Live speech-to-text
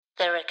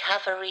The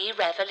Recovery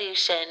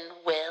Revolution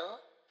will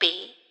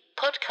be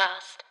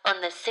podcast on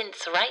the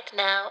Since Right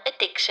Now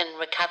Addiction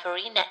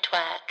Recovery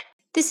Network.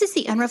 This is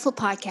the Unruffled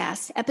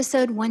Podcast,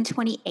 episode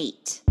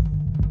 128.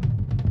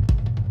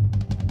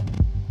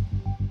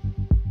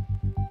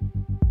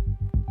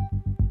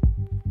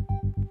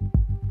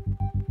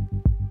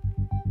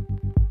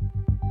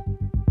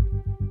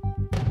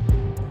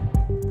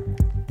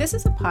 This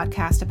is a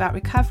podcast about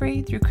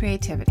recovery through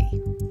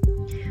creativity.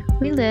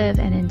 We live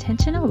an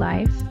intentional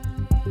life.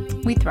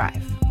 We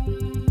thrive.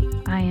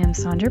 I am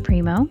Sondra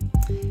Primo.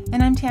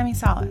 And I'm Tammi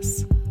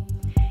Salas.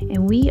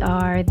 And we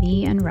are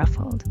the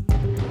Unruffled.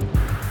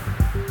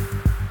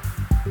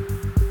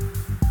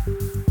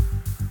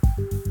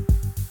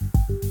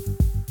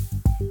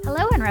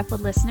 Hello,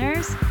 Unruffled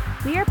listeners.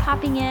 We are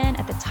popping in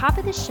at the top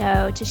of the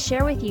show to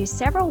share with you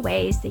several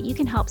ways that you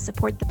can help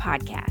support the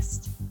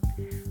podcast.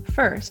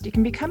 First, you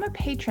can become a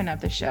patron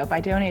of the show by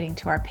donating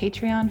to our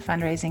Patreon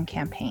fundraising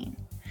campaign.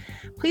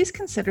 Please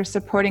consider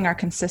supporting our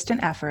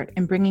consistent effort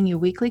in bringing you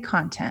weekly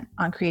content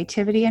on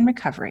creativity and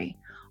recovery,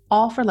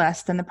 all for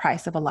less than the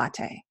price of a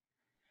latte.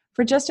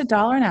 For just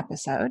 $1 an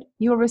episode,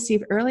 you will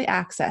receive early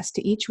access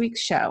to each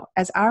week's show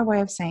as our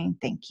way of saying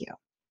thank you.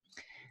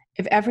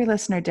 If every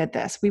listener did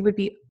this, we would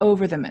be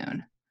over the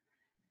moon.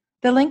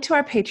 The link to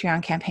our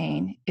Patreon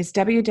campaign is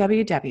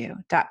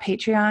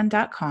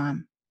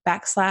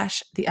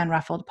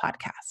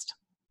www.patreon.com/theunruffledpodcast.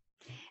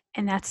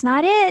 And that's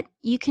not it.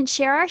 You can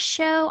share our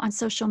show on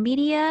social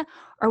media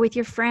or with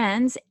your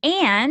friends,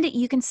 and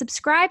you can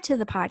subscribe to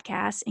the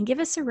podcast and give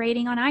us a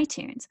rating on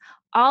iTunes.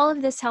 All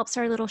of this helps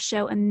our little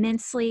show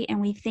immensely,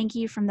 and we thank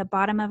you from the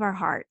bottom of our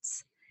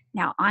hearts.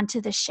 Now, on to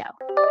the show.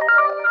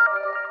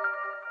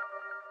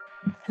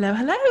 Hello,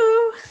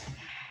 hello.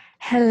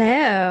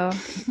 Hello.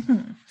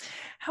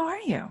 How are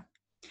you?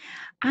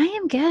 I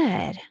am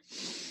good.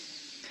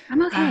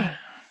 I'm okay.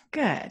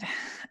 Good.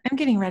 I'm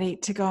getting ready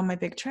to go on my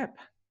big trip.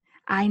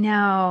 I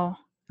know.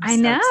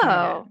 I'm so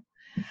excited.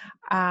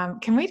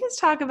 Can we just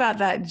talk about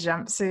that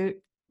jumpsuit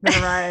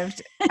that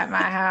arrived at my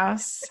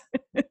house?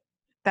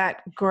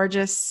 That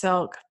gorgeous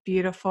silk,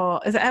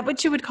 beautiful. Is that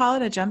what you would call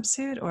it? A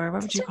jumpsuit, or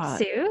what would you call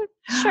it? Jumpsuit.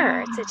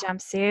 Sure, it's a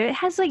jumpsuit. It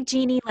has like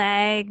genie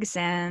legs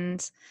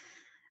and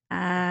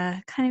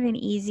kind of an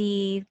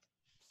easy,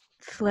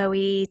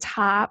 flowy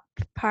top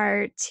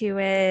part to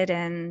it,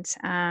 and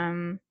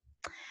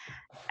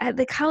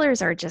the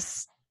colors are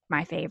just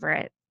my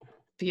favorite.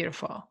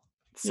 Beautiful.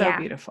 So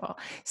beautiful.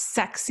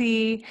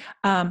 Sexy.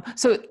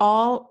 So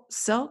all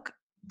silk?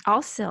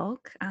 All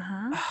silk.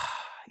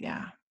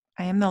 Yeah.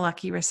 I am the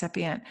lucky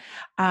recipient.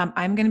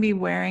 I'm going to be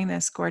wearing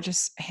this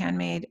gorgeous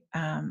handmade,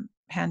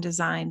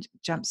 hand-designed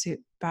jumpsuit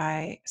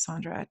by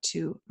Sondra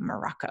to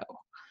Morocco.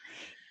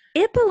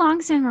 It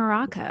belongs in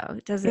Morocco,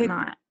 does it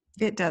not?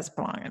 It does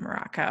belong in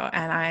Morocco,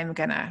 and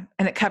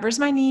and it covers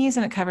my knees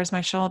and it covers my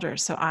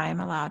shoulders, so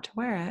I'm allowed to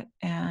wear it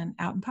and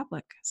out in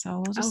public.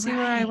 So we'll just see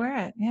where I wear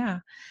it. Yeah.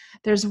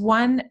 There's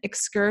one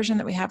excursion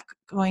that we have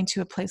going to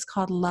a place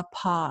called La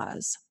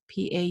Pause,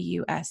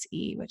 Pause,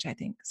 which I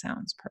think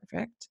sounds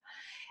perfect.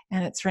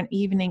 And it's for an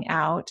evening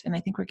out. And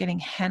I think we're getting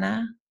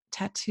henna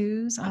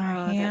tattoos on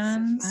our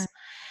hands, so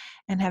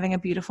and having a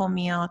beautiful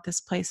meal at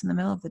this place in the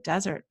middle of the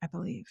desert, I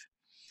believe.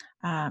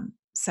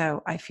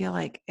 So I feel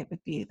like it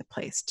would be the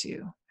place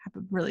to have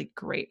a really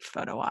great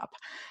photo op.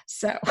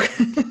 So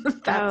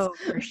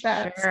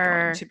that's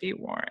going to be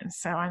worn.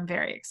 So I'm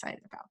very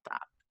excited about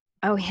that.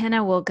 Oh,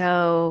 henna will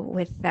go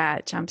with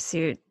that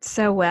jumpsuit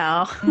so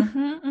well.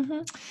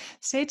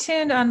 Stay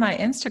tuned on my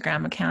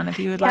Instagram account if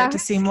you would like to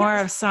see more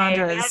of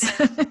Sondra's.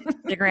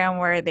 Instagram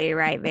worthy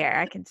right there.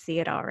 I can see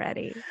it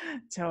already.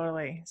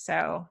 Totally.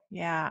 So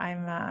yeah,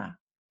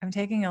 I'm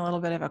taking a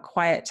little bit of a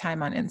quiet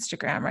time on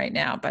Instagram right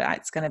now, but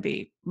it's going to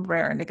be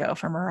raring to go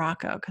for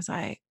Morocco because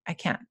I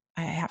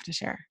have to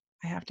share.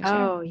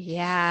 Oh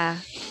yeah.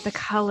 The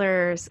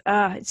colors.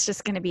 It's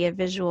just going to be a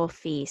visual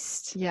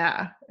feast.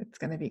 Yeah, it's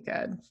going to be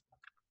good.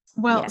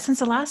 Well, since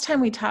the last time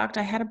we talked,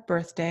 I had a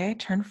birthday. I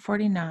turned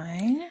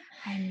 49.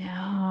 I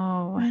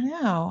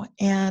know.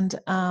 And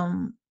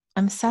I'm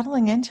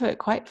settling into it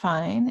quite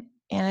fine.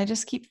 And I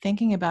just keep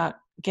thinking about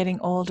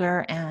getting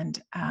older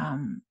and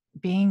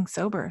being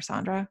sober,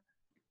 Sondra.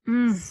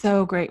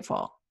 So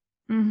grateful.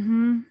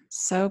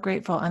 So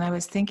grateful. And I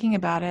was thinking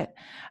about it.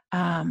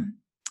 I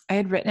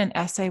had written an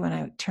essay when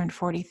I turned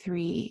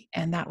 43,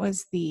 and that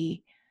was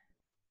the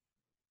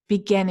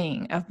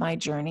beginning of my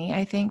journey,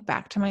 I think,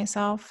 back to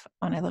myself.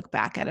 When I look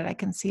back at it, I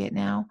can see it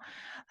now,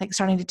 like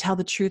starting to tell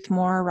the truth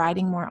more,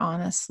 writing more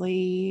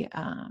honestly,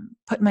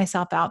 putting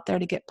myself out there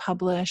to get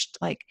published,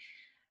 like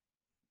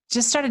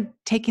just started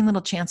taking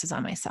little chances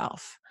on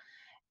myself.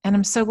 And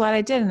I'm so glad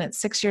I did. And it's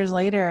 6 years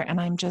later, and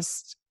I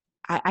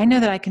know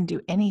that I can do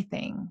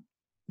anything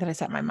that I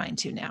set my mind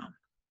to now.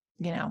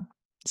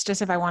 It's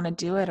just if I want to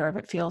do it or if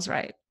it feels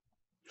right.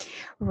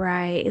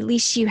 Right. At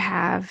least you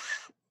have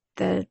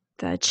the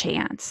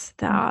chance,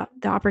 the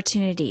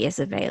opportunity is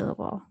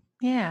available.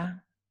 Yeah.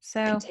 So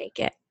you can take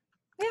it.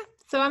 Yeah.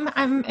 So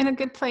I'm in a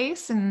good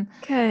place, and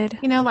Good.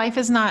 life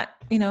is not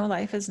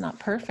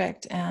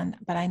perfect,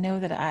 but I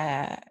know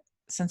that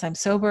since I'm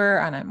sober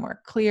and I'm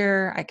more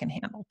clear, I can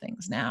handle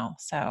things now.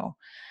 So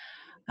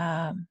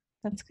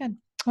that's good.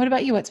 What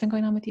about you? What's been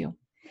going on with you?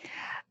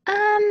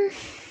 I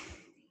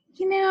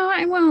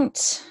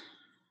won't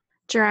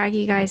drag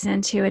you guys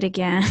into it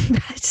again,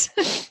 but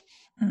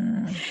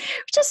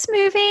just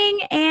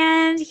moving,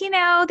 and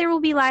there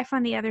will be life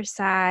on the other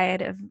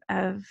side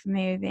of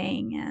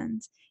moving,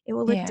 and it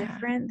will look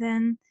different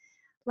than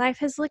life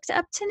has looked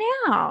up to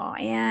now.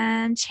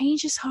 And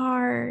change is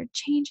hard.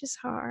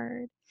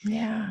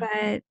 Yeah.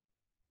 But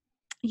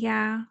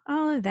yeah,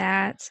 all of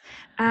that.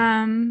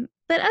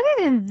 But other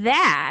than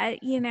that,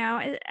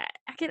 I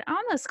could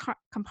almost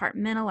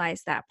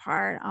compartmentalize that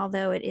part,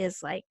 although it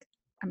is like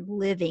I'm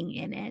living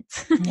in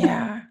it.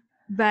 Yeah.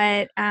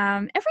 But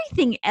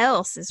everything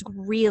else is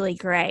really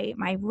great.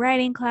 My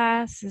writing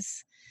class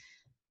is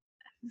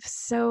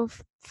so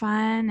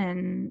fun,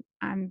 and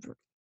I'm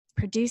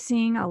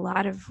producing a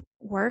lot of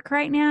work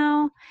right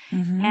now.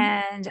 Mm-hmm.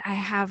 And I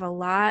have a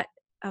lot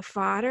of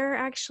fodder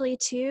actually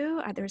too.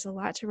 There's a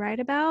lot to write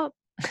about.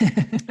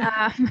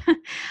 um,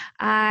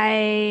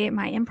 my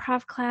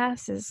improv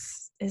class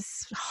is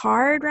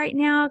hard right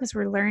now because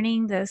we're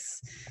learning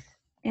this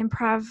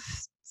improv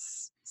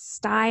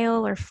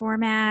style or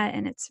format,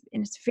 and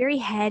it's very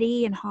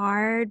heady and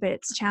hard, but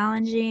it's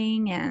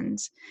challenging, and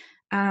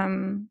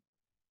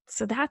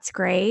so that's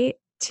great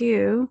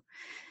too.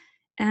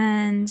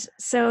 And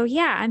so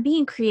I'm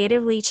being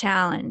creatively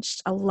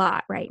challenged a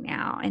lot right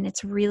now, and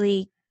it's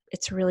really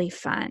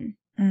fun.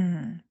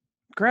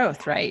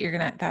 Growth, right?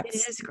 It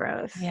is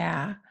growth.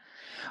 Yeah.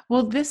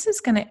 Well, this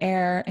is going to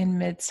air in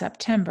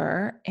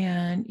mid-September,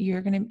 and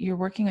you're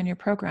working on your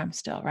program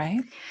still,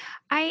 right?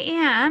 I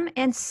am.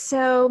 And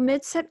so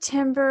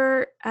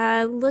mid-September,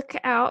 look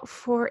out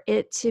for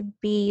it to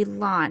be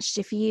launched.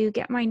 If you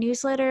get my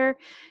newsletter,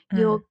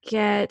 you'll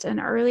get an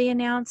early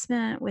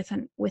announcement with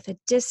a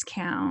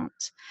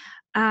discount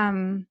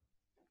on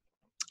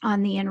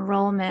the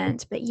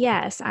enrollment. But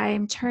yes, I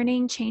am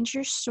turning Change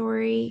Your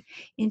Story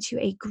into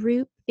a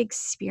group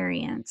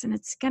experience, and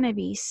it's going to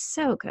be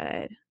so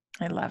good.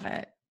 I love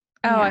it.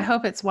 Oh, I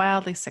hope it's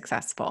wildly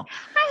successcul.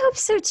 I hope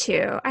so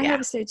too.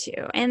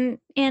 And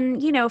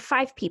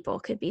 5 people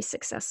could be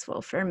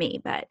successful for me,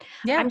 but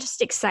I'm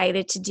just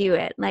excited to do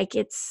it. Like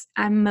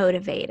I'm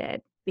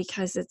motivated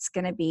because it's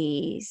going to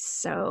be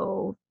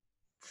so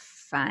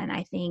fun,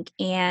 I think.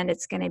 And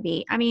it's going to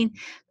be, I mean,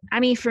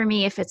 for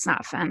me, if it's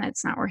not fun,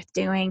 it's not worth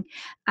doing.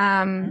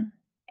 And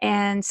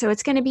so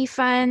it's going to be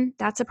fun.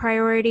 That's a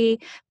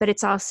priority, but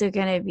it's also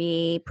going to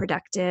be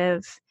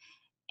productive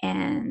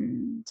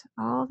and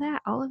all of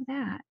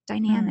that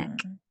dynamic.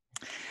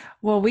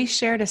 Well, we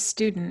shared a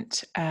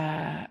student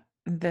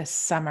this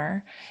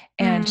summer,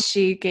 and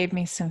she gave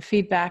me some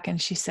feedback, and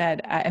she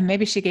said, and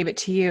maybe she gave it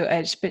to you,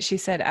 but she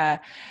said, I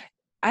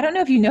don't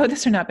know if you know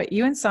this or not, but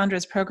you and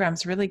Sondra's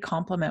programs really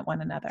complement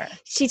one another.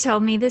 She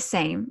told me the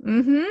same.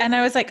 Mm-hmm. And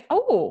I was like,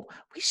 oh,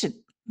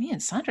 me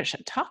and Sondra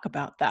should talk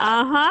about that.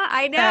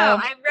 I know.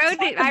 So,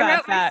 I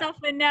wrote myself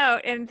a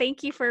note, and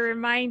thank you for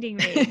reminding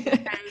me, because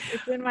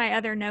it's in my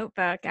other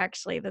notebook,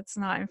 actually, that's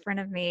not in front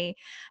of me.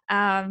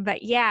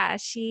 But yeah,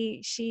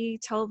 she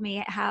told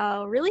me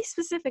really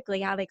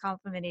specifically how they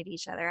complemented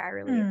each other. I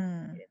really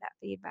appreciated that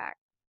feedback.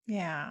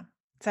 Yeah.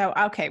 So,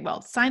 okay,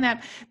 well, sign up.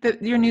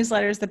 Your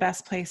newsletter is the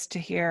best place to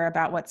hear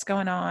about what's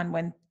going on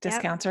when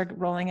discounts are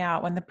rolling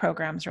out, when the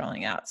program's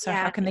rolling out. So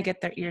how can they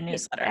get your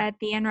newsletter? At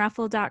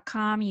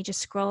theunruffled.com, you just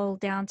scroll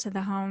down to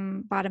the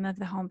bottom of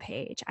the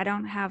homepage. I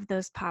don't have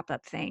those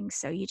pop-up things,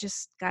 so you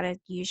just got to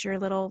use your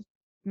little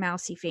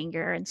mousy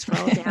finger and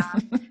scroll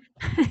down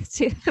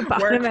to the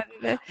bottom of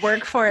the...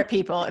 Work for it,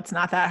 people. It's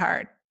not that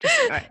hard. Just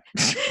do it.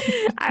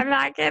 I'm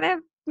not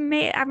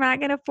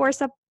gonna force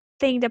a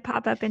thing to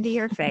pop up into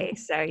your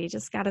face. So you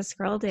just got to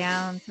scroll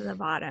down to the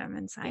bottom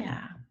and sign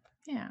up.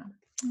 Yeah.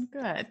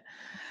 Good.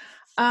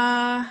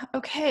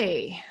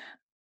 Okay.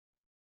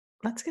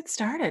 Let's get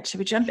started. Should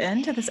we jump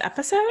into this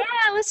episode?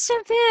 Yeah, let's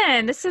jump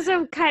in. This is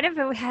a kind of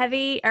a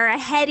heady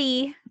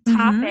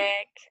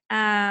topic.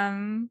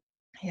 We're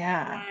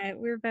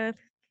both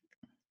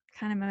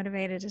kind of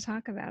motivated to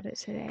talk about it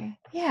today.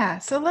 Yeah.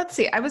 So let's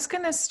see. I was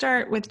going to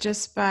start with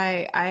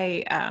the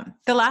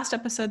last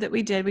episode that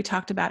we did, we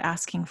talked about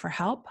asking for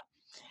help.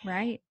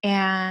 Right.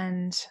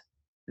 And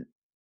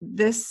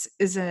this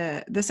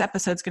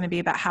episode's going to be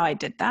about how I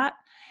did that.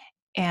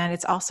 And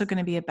it's also going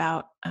to be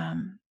about,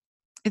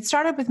 it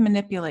started with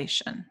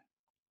manipulation.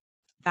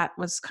 That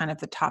was kind of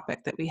the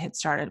topic that we had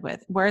started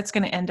with. Where it's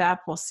going to end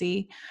up, we'll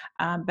see.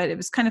 But it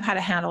was kind of how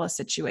to handle a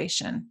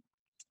situation.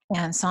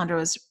 And Sondra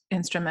was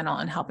instrumental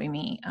in helping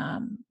me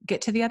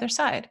get to the other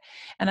side.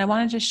 And I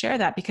wanted to share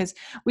that because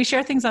we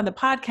share things on the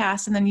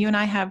podcast, and then you and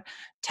I have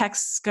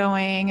texts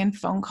going and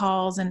phone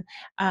calls. And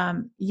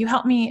you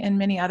help me in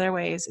many other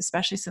ways,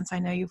 especially since I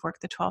know you've worked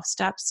the 12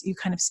 steps. You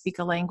kind of speak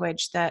a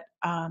language that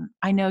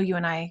I know you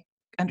and I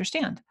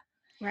understand.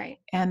 Right.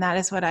 And that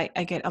is what I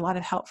get a lot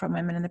of help from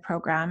women in the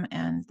program.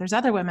 And there's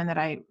other women that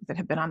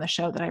have been on the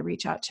show that I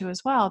reach out to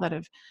as well, that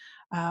have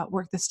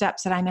worked the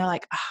steps that I know,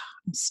 like,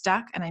 I'm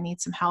stuck and I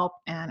need some help.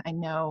 And I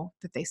know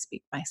that they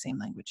speak my same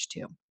language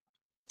too.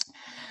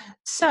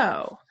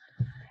 So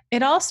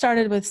it all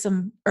started with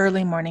some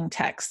early morning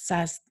texts,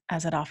 as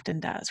it often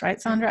does, right,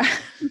 Sondra?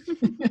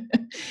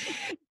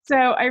 So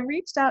I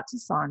reached out to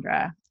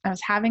Sondra. I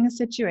was having a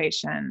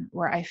situation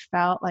where I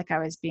felt like I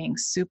was being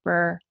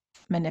super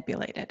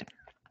manipulated.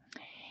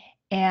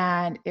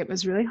 And it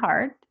was really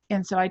hard.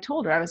 And so I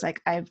told her, I was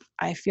like,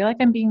 I feel like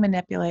I'm being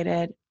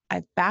manipulated.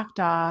 I've backed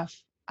off.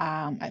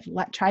 I've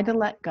tried to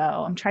let go.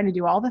 I'm trying to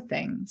do all the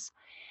things.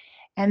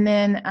 And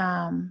then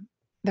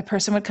the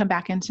person would come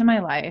back into my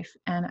life.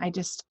 And I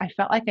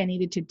felt like I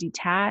needed to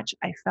detach.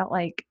 I felt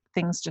like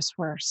things just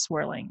were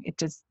swirling. It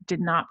just did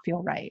not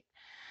feel right.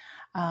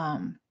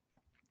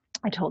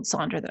 I told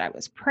Sondra that I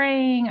was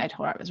praying. I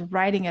told her I was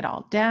writing it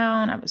all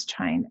down. I was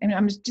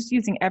just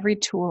using every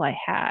tool I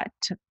had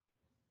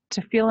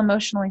to feel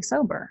emotionally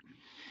sober,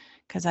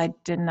 because I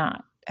did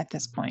not at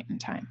this point in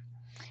time.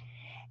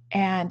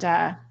 And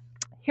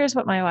here's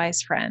what my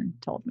wise friend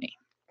told me.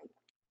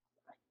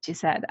 She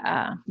said,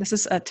 this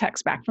is a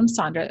text back from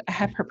Sondra. I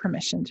have her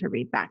permission to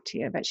read back to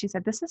you, but she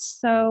said, this is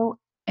so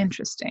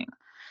interesting.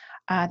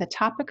 The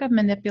topic of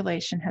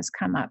manipulation has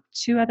come up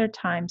 2 other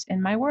times in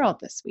my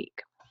world this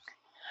week.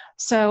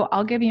 So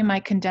I'll give you my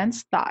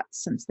condensed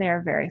thoughts since they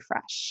are very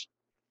fresh.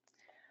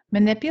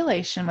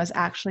 Manipulation was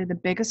actually the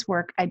biggest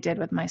work I did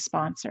with my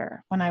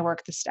sponsor when I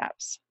worked the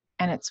steps.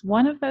 And it's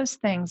one of those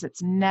things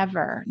that's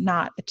never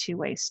not a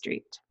 2-way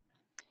street.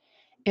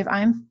 If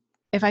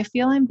I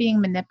feel I'm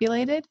being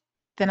manipulated,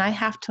 then I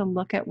have to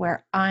look at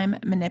where I'm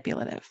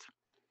manipulative.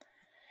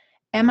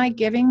 Am I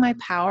giving my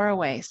power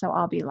away so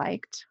I'll be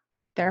liked?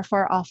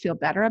 Therefore, I'll feel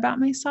better about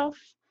myself,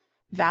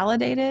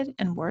 validated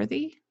and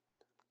worthy? ?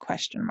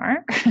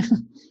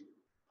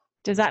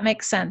 Does that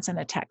make sense in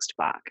a text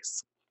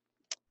box?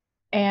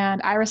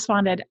 And I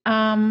responded,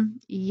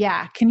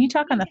 yeah, can you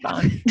talk on the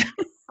phone?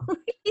 We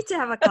need to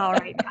have a call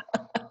right now.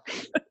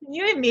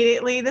 You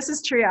immediately, this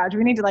is triage.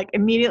 We need to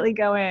immediately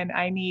go in.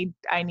 I need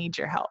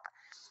your help.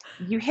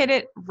 You hit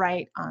it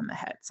right on the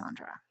head,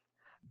 Sondra.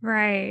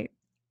 Right.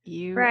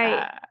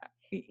 Right.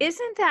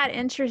 Isn't that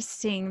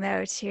interesting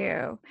though,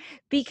 too?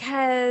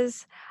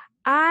 Because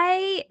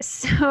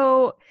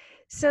so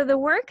the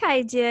work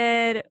I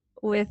did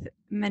with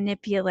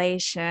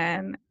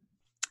manipulation,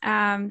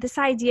 this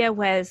idea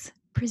was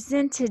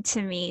presented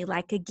to me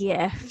like a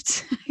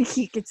gift,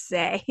 you could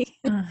say.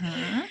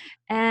 Mm-hmm.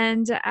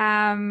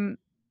 And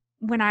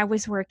when I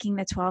was working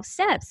the 12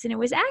 steps, and it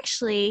was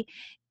actually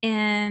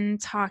in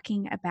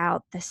talking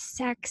about the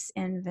sex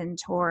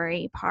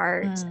inventory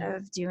part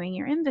of doing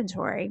your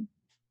inventory.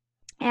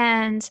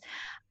 And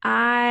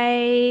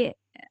I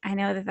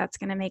know that that's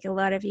going to make a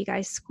lot of you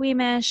guys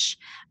squeamish.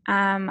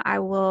 I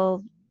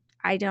won't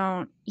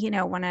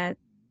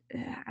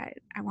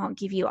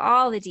give you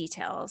all the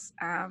details,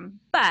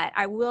 but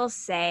I will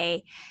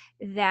say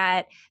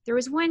that there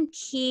was one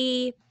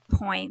key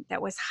point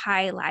that was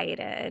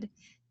highlighted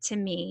to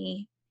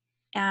me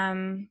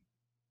in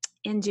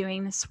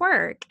doing this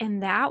work,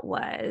 and that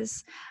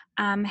was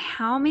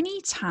how many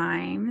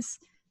times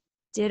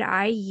did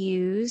I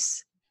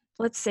use,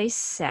 let's say,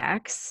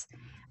 sex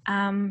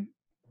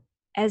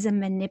as a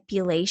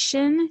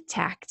manipulation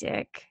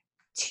tactic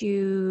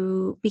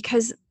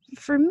because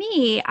for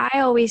me,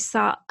 I always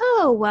thought,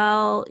 oh,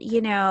 well,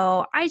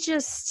 I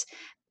just,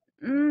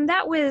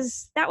 that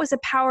was a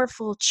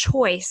powerful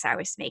choice I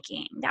was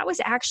making. That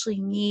was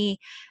actually me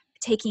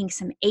taking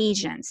some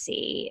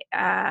agency,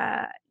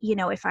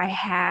 if I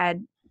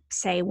had,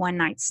 say, one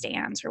night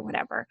stands or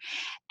whatever.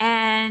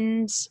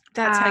 And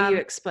that's how you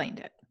explained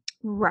it.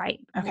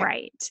 Right. Okay.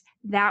 Right.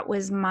 That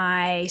was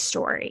my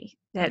story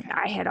that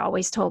I had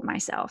always told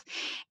myself.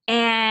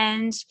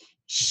 And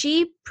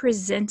she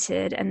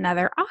presented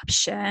another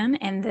option,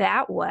 and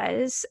that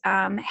was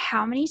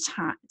how many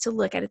times, to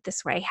look at it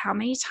this way, how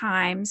many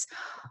times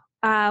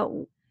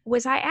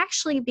was I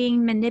actually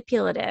being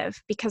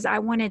manipulative because I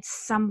wanted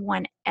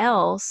someone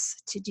else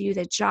to do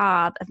the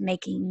job of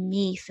making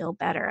me feel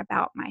better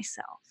about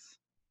myself?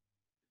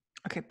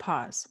 Okay,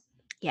 pause.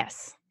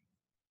 Yes.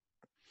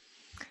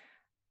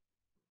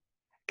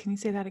 Can you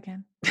say that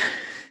again?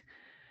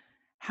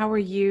 How are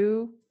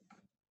you?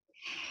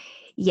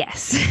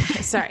 Yes.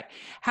 Sorry.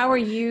 How are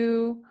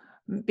you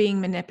being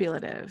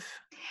manipulative?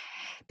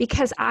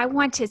 Because I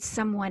wanted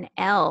someone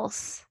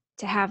else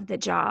to have the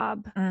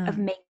job of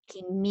making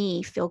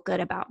me feel good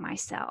about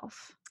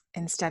myself.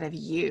 Instead of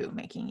you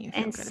making you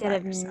feel good about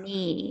yourself. Instead of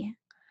me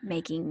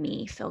making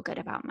me feel good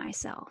about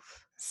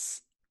myself.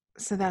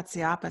 So that's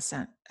the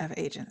opposite of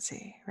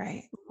agency,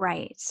 right?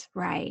 Right,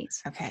 right.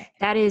 Okay.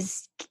 That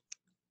is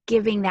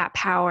giving that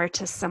power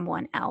to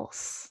someone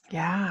else.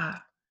 Yeah.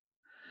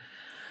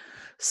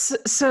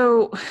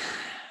 So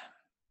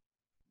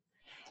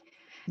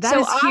that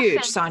is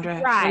huge,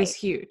 Sondra. Right. That is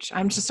huge.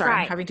 I'm just sorry.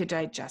 Right. I'm having to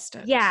digest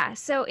it. Yeah.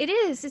 So it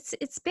is.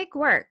 It's big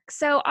work.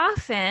 So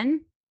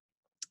often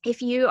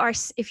if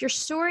your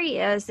story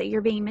is that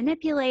you're being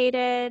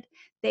manipulated,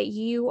 that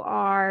you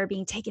are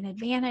being taken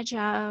advantage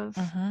of,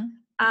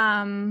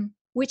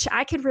 which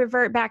I could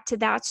revert back to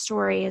that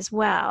story as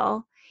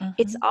well.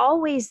 It's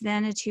always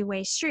then a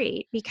two-way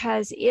street,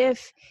 because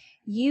if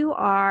you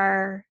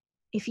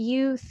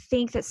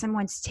think that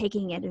someone's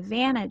taking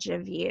advantage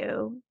of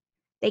you,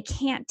 they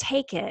can't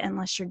take it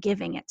unless you're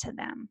giving it to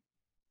them.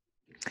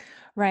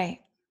 Right.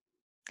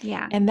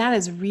 Yeah. And that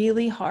is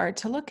really hard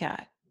to look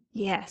at.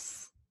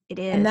 Yes, it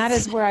is. And that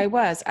is where I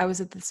was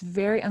at this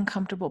very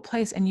uncomfortable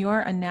place. And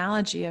your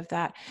analogy of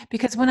that,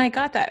 because when I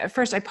got that at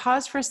first, I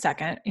paused for a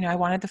second, I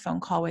wanted the phone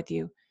call with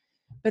you,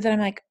 but then I'm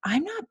like,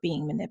 I'm not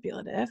being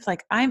manipulative.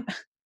 Like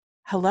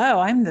hello,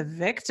 I'm the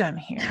victim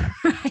here.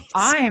 Right.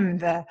 I'm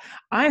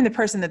the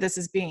person that this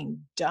is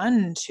being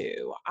done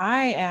to.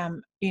 I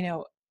am,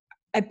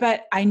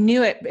 but I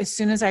knew it as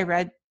soon as I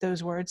read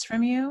those words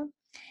from you.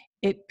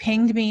 It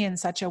pinged me in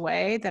such a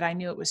way that I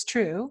knew it was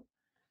true.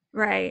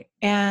 Right.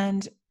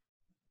 And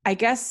I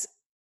guess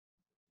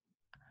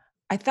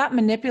I thought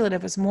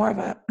manipulative was more of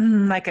a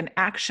like an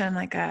action,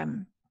 like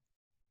a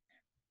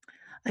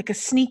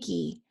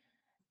sneaky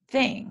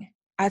thing.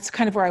 That's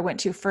kind of where I went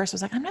to first. I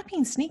was like, I'm not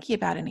being sneaky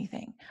about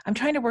anything. I'm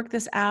trying to work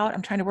this out.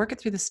 I'm trying to work it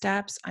through the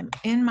steps. I'm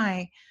in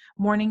my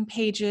morning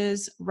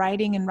pages,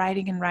 writing and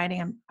writing and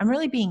writing. I'm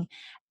really being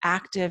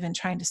active and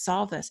trying to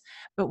solve this.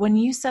 But when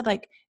you said,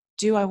 like,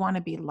 do I want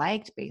to be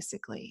liked,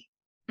 basically?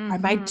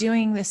 Am I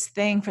doing this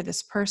thing for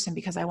this person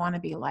because I want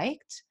to be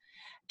liked?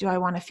 Do I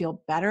want to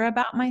feel better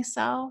about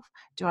myself?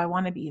 Do I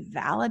want to be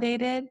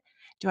validated?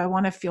 Do I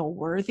want to feel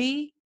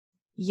worthy?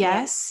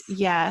 Yes,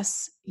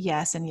 yes,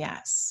 yes, and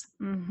yes.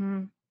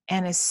 And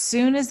as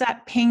soon as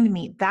that pinged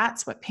me,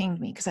 that's what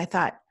pinged me, because I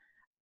thought,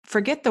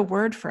 forget the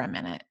word for a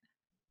minute.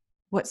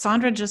 What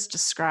Sondra just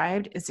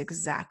described is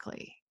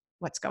exactly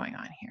what's going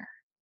on here.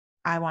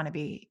 I want to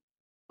be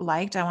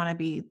liked. I want to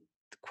be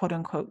quote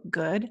unquote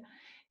good.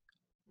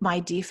 My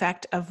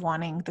defect of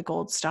wanting the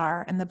gold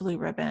star and the blue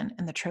ribbon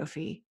and the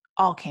trophy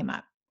all came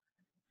up.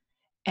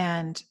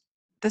 And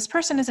this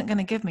person isn't going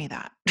to give me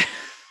that.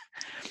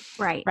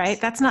 Right. Right?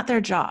 That's not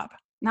their job.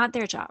 Not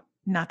their job.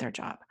 Not their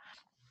job.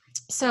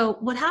 So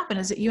what happened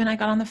is that you and I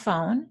got on the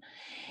phone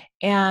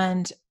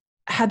and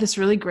had this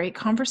really great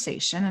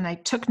conversation, and I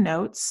took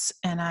notes,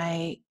 and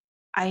I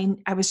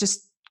was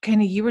just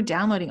kind of, you were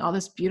downloading all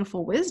this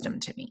beautiful wisdom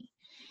to me.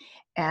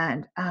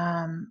 And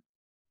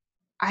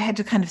I had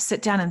to kind of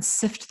sit down and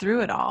sift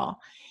through it all.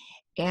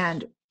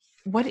 And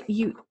what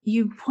you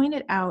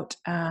pointed out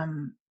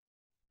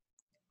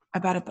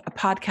about a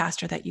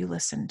podcaster that you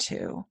listen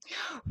to.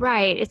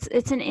 Right.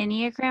 It's an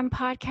Enneagram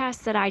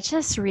podcast that I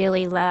just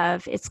really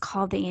love. It's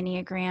called The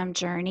Enneagram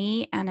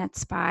Journey, and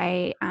it's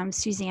by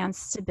Suzanne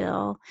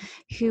Stabile,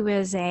 who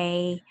is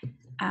she's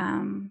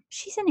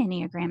an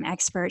Enneagram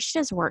expert. She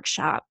does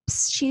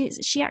workshops.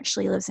 She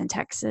actually lives in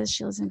Texas.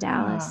 She lives in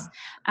Dallas.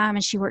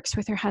 And she works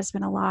with her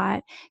husband a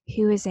lot,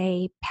 who is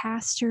a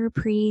pastor,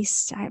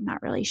 priest. I'm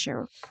not really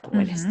sure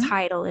what his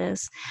title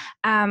is.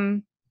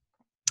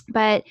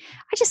 But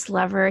I just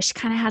love her. She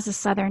kind of has a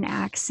Southern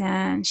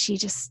accent.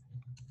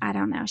 I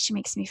don't know. She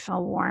makes me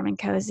feel warm and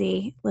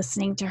cozy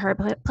listening to her.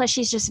 Plus,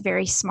 she's just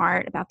very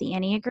smart about the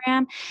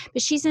Enneagram.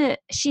 But she's a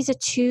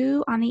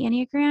 2 on the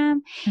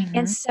Enneagram,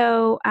 and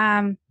so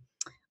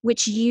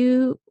which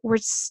you were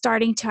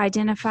starting to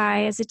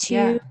identify as a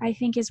 2, I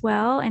think, as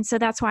well. And so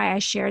that's why I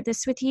shared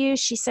this with you.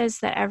 She says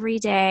that every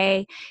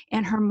day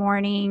in her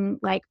morning,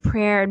 like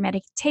prayer and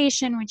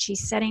meditation, when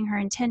she's setting her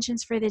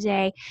intentions for the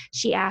day,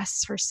 she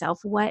asks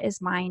herself, what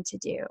is mine to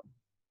do?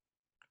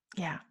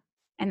 Yeah.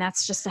 And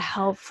that's just a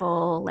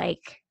helpful,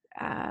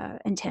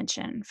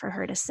 intention for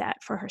her to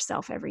set for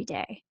herself every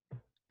day.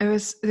 It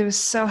was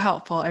so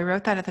helpful. I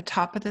wrote that at the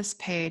top of this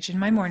page in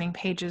my morning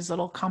pages,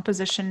 little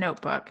composition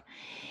notebook.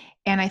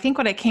 And I think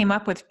what I came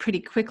up with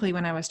pretty quickly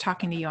when I was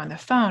talking to you on the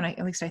phone,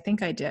 at least I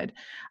think I did,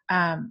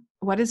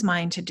 what is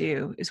mine to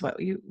do is what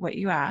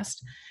you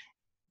asked.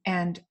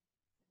 And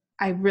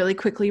I really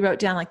quickly wrote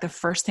down, like, the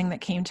first thing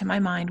that came to my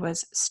mind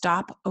was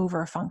stop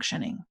over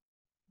functioning.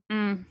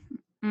 And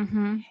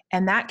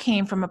that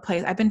came from a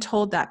place, I've been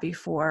told that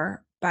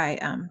before by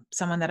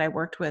someone that I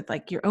worked with,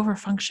 like, you're over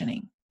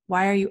functioning.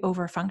 Why are you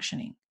over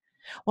functioning?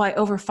 Well, I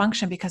over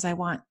function because I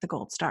want the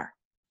gold star.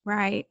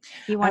 Right.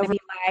 You want to be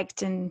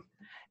liked and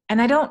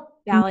I don't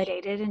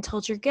validated and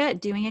told you're good,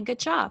 doing a good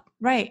job.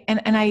 Right.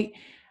 And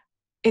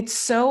it's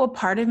so a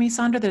part of me,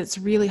 Sondra, that it's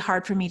really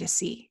hard for me to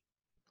see.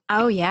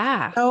 Oh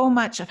yeah. So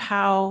much of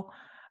how,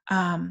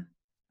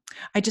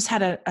 I just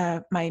had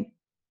my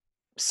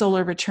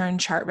solar return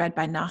chart read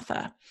by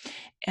Natha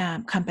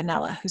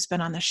Campanella, who's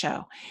been on the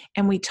show.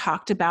 And we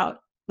talked about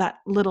that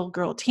little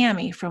girl,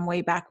 Tammi, from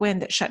way back when,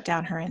 that shut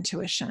down her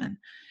intuition.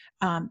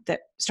 That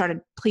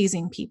started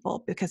pleasing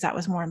people because that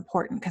was more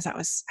important, because that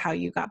was how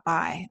you got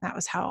by. That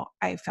was how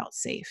I felt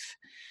safe.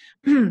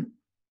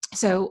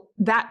 So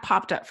that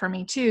popped up for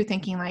me too,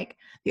 thinking, like,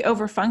 the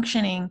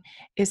overfunctioning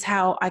is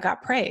how I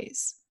got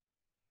praise.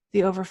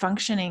 The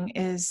overfunctioning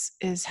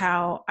is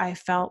how I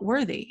felt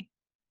worthy.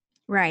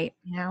 Right.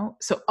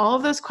 So all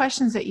of those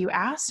questions that you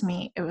asked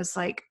me, it was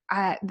like,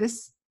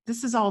 this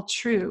is all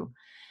true.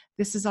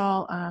 This is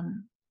all,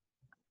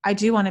 I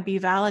do want to be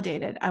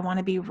validated. I want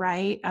to be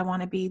right. I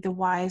want to be the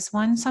wise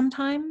one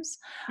sometimes.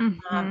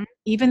 Mm-hmm.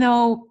 Even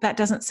though that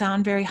doesn't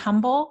sound very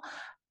humble,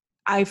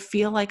 I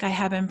feel like I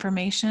have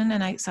information,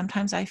 and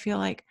sometimes I feel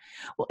like,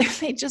 well, if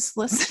they just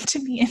listen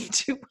to me and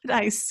do what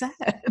I said,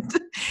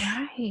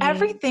 Right.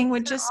 everything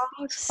would just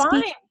be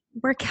fine.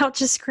 Work out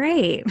just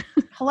great.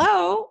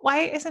 Hello,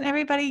 why isn't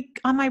everybody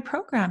on my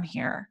program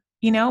here?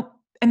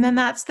 And then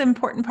that's the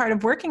important part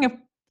of working a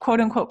quote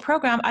unquote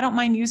program. I don't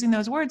mind using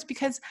those words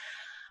because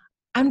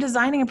I'm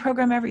designing a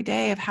program every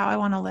day of how I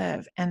want to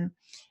live. And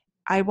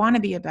I want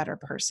to be a better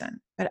person,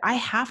 but I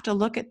have to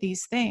look at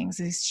these things,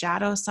 these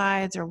shadow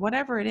sides or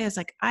whatever it is.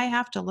 Like I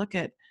have to look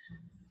at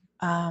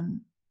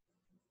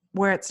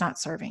where it's not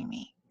serving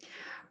me.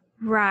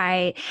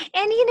 Right.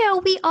 And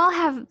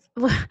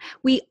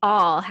we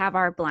all have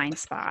our blind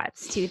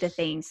spots to the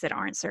things that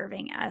aren't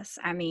serving us.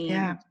 I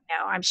mean,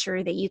 I'm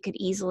sure that you could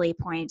easily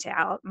point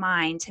out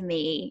mine to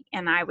me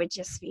and I would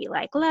just be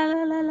like, la,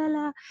 la, la, la,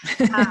 la.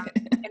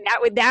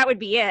 And that would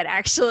be it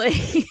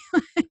actually.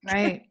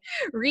 Right.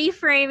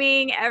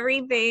 Reframing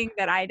everything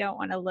that I don't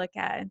want to look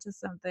at into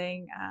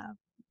something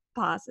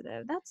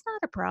positive. That's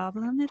not a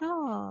problem at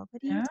all.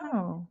 What are you talking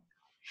about?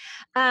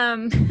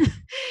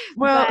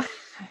 Well,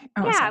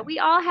 yeah, we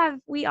all have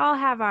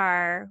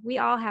our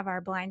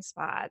blind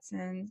spots,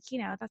 and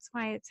that's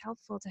why it's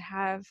helpful to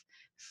have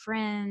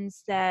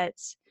friends that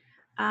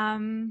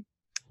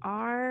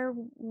are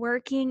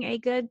working a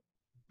good,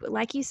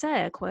 like you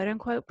said, quote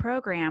unquote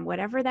program,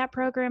 whatever that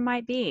program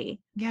might be.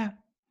 Yeah.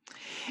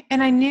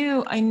 And I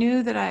knew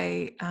that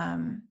I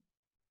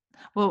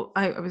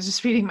was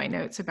just reading my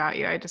notes about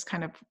you. I just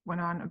kind of went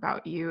on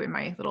about you in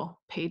my little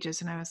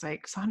pages, and I was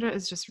like, Sondra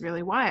is just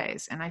really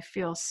wise. And I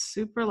feel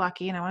super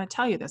lucky. And I want to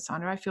tell you this,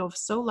 Sondra, I feel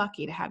so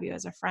lucky to have you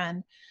as a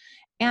friend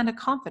and a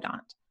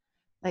confidant.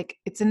 Like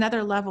it's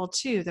another level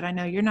too, that I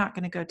know you're not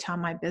going to go tell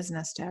my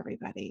business to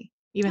everybody,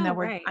 even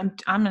though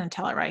I'm going to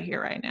tell it right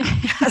here, right now.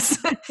 Yes.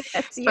 I'm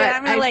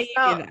going to let you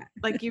do that.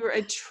 Like you were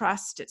a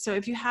trusted. So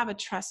if you have a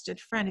trusted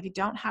friend, if you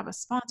don't have a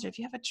sponsor, if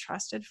you have a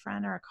trusted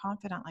friend or a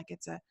confidant, like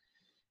it's a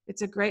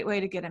great way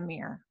to get a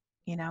mirror,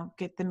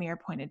 get the mirror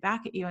pointed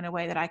back at you in a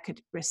way that I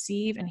could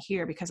receive and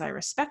hear because I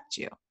respect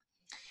you.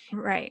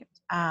 Right.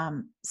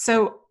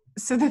 So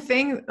the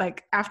thing,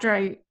 like after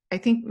I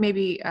think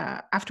maybe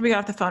after we got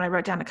off the phone, I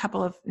wrote down a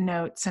couple of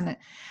notes and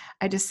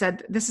I just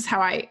said, this is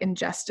how I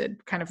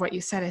ingested kind of what you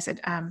said. I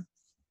said,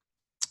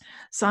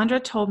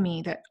 Sondra told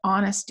me that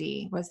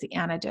honesty was the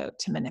antidote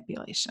to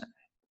manipulation.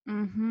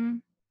 Mm-hmm.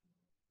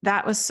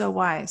 That was so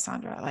wise,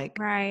 Sondra. Like,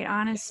 right.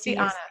 Honesty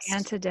is the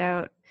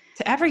antidote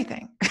to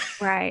everything.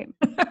 Right.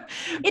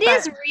 It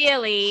is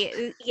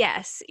really,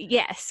 yes.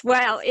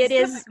 Well, it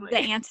is the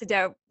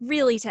antidote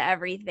really to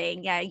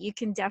everything. Yeah, you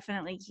can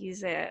definitely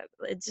use it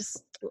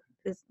just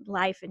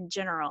life in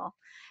general,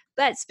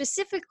 but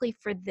specifically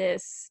for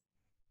this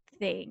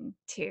thing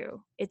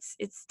too.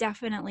 It's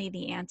definitely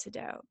the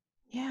antidote.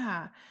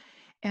 Yeah.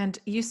 And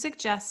you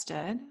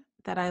suggested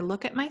that I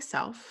look at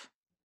myself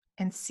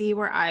and see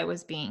where I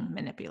was being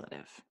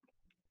manipulative.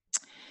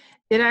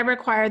 Did I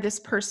require this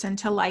person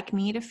to like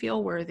me to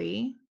feel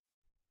worthy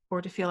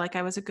or to feel like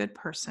I was a good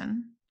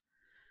person?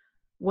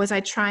 Was I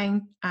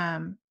tying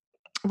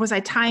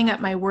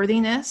up my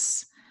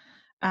worthiness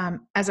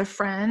as a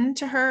friend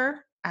to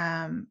her?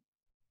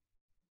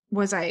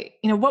 Was I,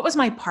 what was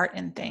my part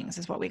in things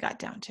is what we got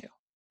down to.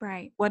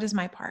 Right. What is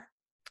my part?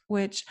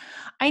 Which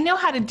I know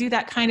how to do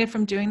that kind of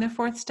from doing the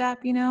fourth step,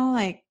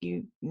 like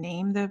you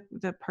name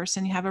the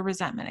person you have a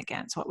resentment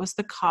against. What was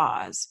the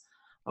cause?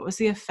 What was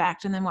the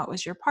effect? And then what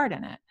was your part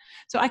in it?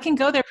 So I can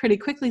go there pretty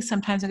quickly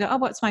sometimes and go, oh,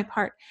 what's my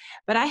part?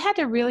 But I had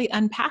to really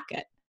unpack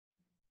it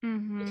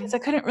because I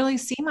couldn't really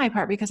see my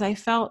part because I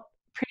felt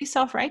pretty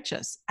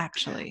self-righteous,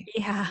 actually.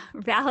 Yeah.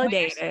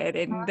 Validated.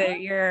 And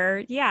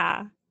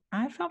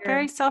I felt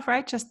very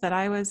self-righteous that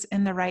I was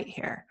in the right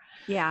here.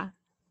 Yeah.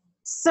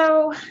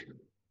 So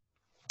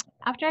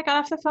after I got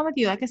off the phone with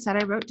you, like I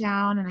said, I wrote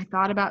down and I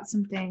thought about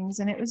some things,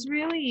 and it was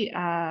really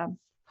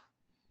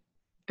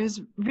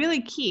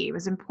key. It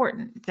was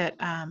important that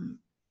I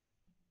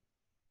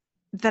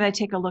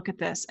take a look at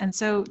this. And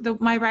so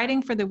my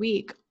writing for the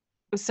week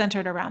was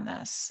centered around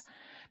this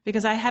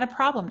because I had a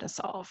problem to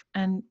solve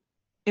and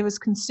it was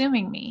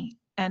consuming me.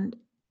 And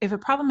if a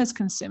problem is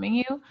consuming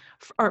you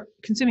or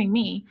consuming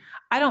me,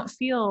 I don't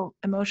feel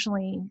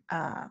emotionally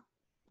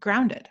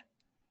grounded.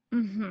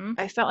 Mm-hmm.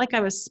 I felt like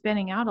I was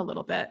spinning out a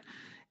little bit.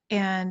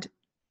 And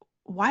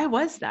why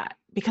was that?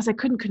 Because I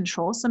couldn't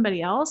control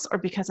somebody else, or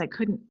because I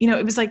couldn't,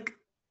 it was like,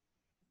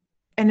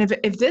 and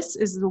if this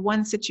is the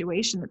one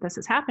situation that this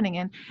is happening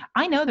in,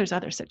 I know there's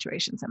other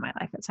situations in my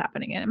life that's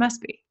happening in. It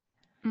must be.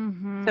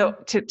 Mm-hmm. So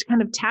to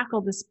kind of tackle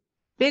this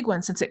big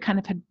one, since it kind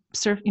of had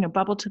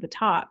bubbled to the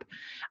top,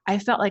 I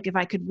felt like if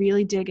I could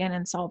really dig in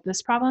and solve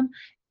this problem,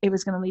 it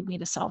was going to lead me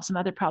to solve some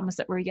other problems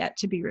that were yet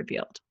to be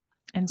revealed.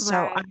 And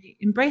so I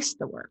embraced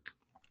the work.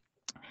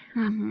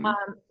 Mhm.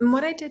 And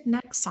what I did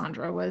next,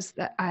 Sondra, was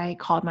that I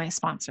called my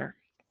sponsor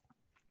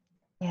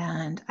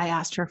and I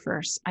asked her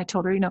first. I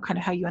told her, kind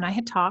of how you and I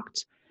had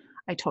talked.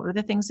 I told her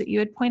the things that you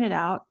had pointed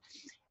out.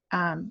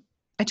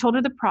 I told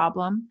her the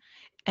problem,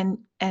 and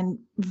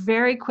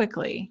very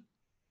quickly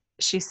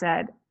she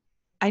said,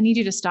 "I need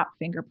you to stop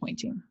finger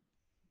pointing."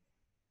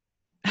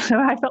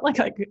 I felt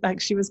like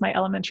she was my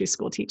elementary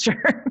school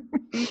teacher.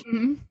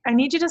 Mhm. "I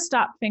need you to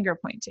stop finger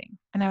pointing."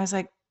 And I was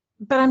like,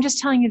 "But I'm just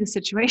telling you the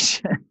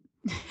situation."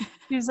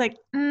 She was like,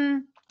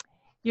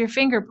 "You're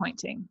finger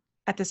pointing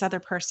at this other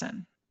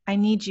person. I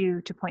need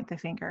you to point the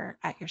finger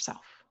at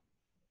yourself,"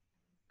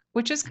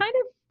 which is kind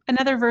of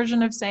another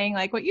version of saying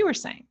like what you were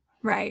saying,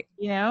 Right.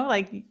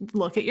 like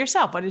look at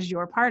yourself. What is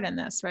your part in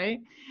this?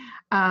 Right.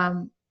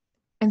 And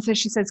so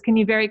she says, "Can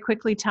you very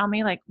quickly tell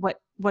me like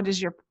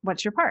what's your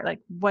part? Like,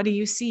 what do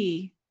you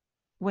see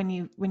when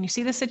you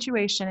see the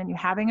situation and you're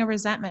having a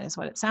resentment is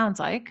what it sounds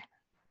like."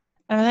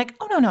 And I'm like,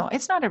 "Oh, no,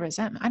 it's not a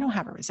resentment. I don't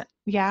have a resentment."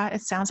 "Yeah,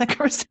 it sounds like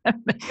a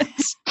resentment."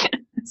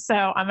 So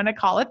I'm going to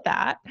call it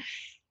that.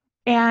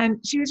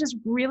 And she was just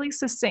really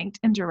succinct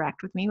and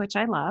direct with me, which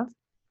I love.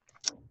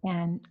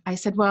 And I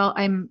said, "Well,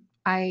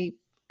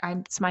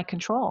 it's my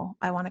control.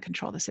 I want to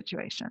control the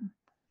situation."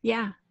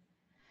 Yeah.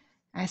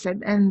 I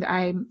said, "And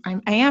I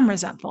am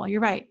resentful.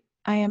 You're right.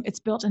 I am. It's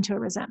built into a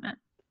resentment.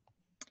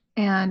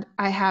 And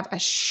I have a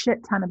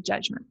shit ton of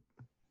judgment."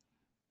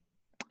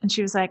 And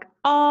she was like,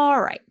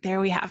 "All right, there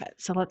we have it.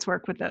 So let's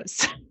work with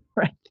those."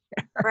 Right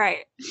there.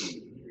 Right.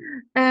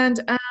 And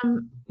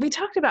we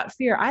talked about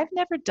fear. I've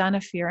never done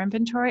a fear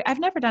inventory. I've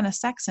never done a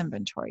sex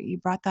inventory. You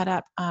brought that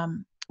up.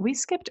 We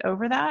skipped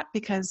over that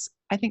because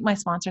I think my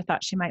sponsor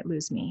thought she might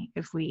lose me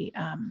if we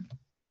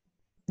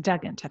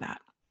dug into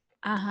that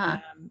Uh-huh.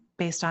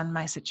 based on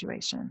my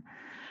situation.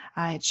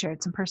 I had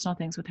shared some personal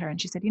things with her,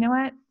 and she said, "You know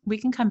what? We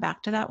can come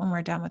back to that when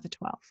we're done with the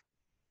 12."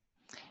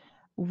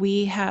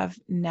 We have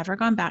never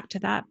gone back to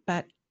that,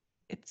 but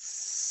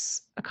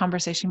it's a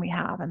conversation we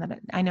have, and that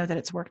I know that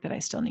it's work that I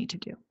still need to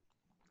do.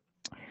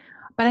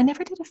 But I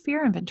never did a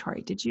fear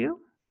inventory. Did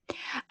you?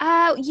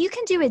 You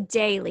can do a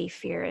daily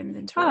fear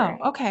inventory.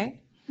 Oh, okay.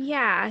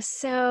 Yeah.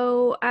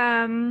 So,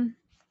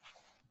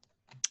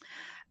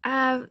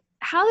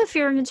 how the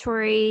fear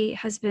inventory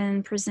has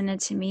been presented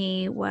to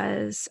me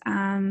was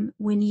when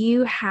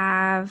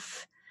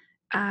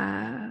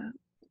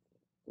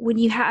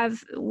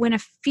a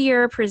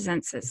fear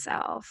presents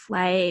itself,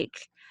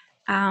 like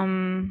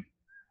no,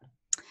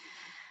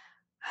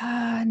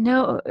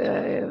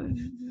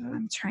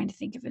 I'm trying to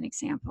think of an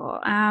example.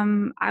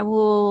 I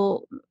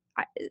will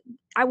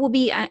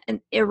be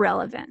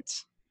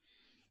irrelevant.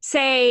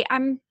 Say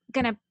I'm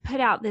going to put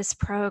out this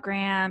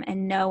program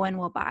and no one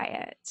will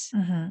buy it.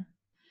 Mm-hmm.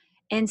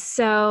 And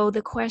so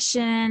the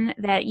question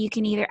that you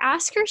can either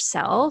ask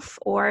yourself,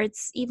 or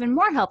it's even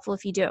more helpful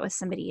if you do it with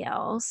somebody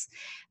else.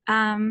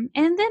 And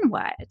then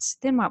what?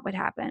 Then what would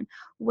happen?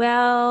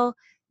 Well,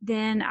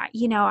 then,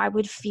 I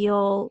would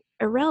feel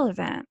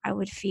irrelevant. I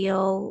would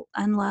feel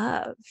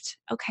unloved.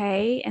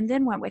 Okay. And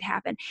then what would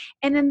happen?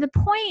 And then the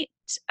point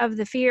of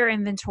the fear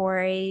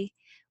inventory,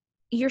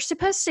 you're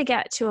supposed to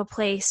get to a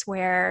place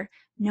where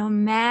no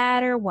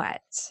matter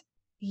what,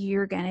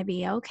 you're going to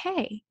be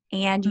okay.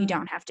 And you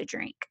don't have to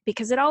drink,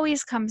 because it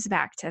always comes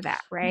back to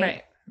that,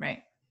 right?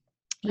 Right.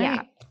 Yeah.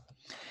 Right.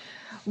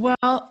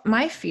 Well,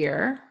 my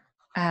fear,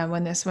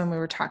 when we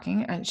were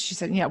talking, and she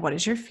said, "Yeah, what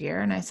is your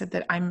fear?" And I said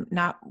that I'm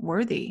not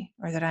worthy,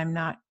 or that I'm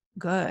not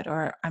good,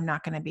 or I'm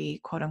not going to be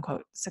quote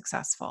unquote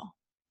successful.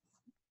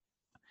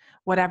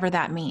 Whatever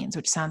that means,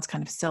 which sounds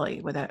kind of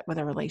silly with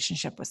a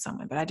relationship with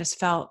someone, but I just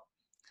felt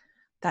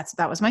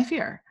that was my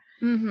fear.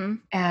 Mm-hmm.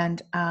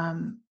 And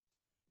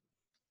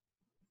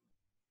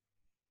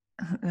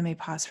let me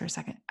pause for a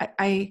second.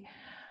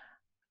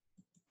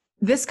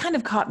 This kind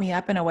of caught me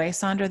up in a way,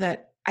 Sondra,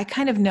 that I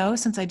kind of know,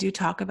 since I do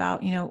talk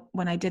about,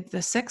 when I did the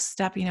 6th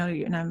step,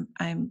 and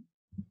I'm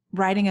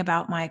writing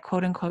about my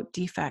quote unquote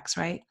defects,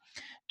 right?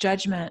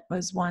 Judgment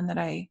was one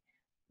that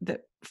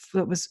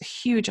was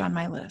huge on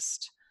my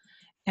list,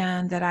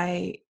 and that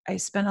I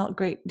spent a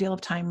great deal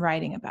of time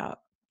writing about,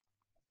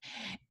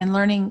 and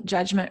learning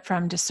judgment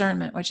from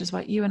discernment, which is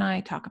what you and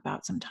I talk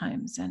about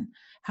sometimes, and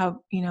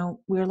how,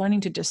 we're learning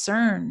to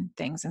discern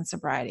things in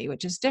sobriety,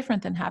 which is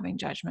different than having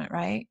judgment,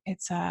 right?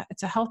 It's a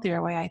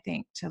healthier way, I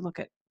think, to look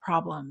at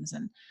problems.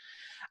 And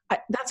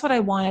that's what I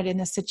wanted in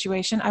this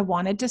situation. I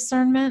wanted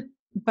discernment,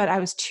 but I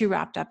was too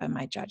wrapped up in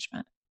my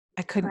judgment.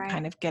 I couldn't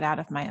kind of get out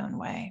of my own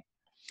way.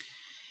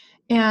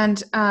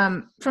 And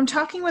from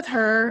talking with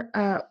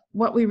her,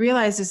 what we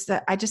realized is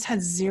that I just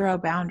had zero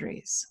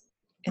boundaries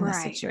in the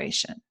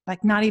situation,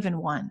 like not even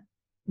one,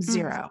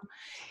 zero. Mm-hmm.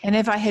 And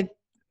if I had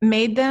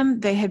made them,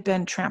 they had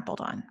been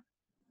trampled on.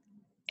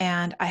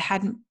 And I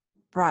hadn't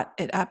brought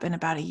it up in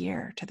about a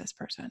year to this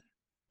person.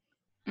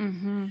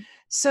 Mm-hmm.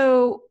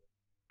 So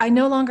I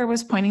no longer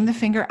was pointing the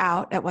finger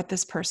out at what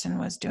this person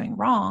was doing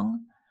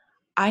wrong.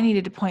 I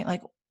needed to point,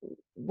 like,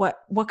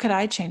 what could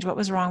I change? What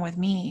was wrong with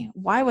me?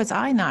 Why was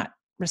I not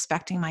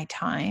respecting my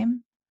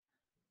time?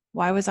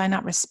 Why was I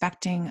not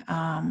respecting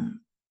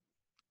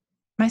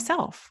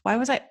myself? Why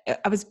was I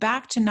was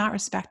back to not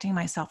respecting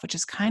myself, which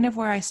is kind of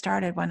where I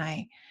started when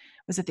I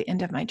was at the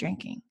end of my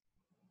drinking,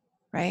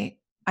 right?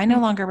 I no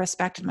longer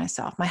respected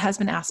myself. My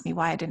husband asked me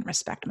why I didn't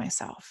respect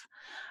myself.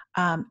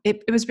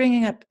 It was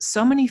bringing up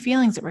so many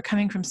feelings that were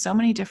coming from so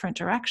many different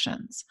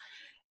directions.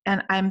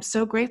 And I'm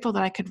so grateful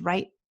that I could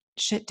write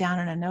shit down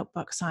in a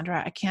notebook,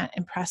 Sondra. I can't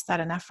impress that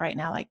enough right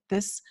now. Like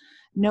this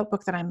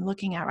notebook that I'm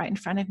looking at right in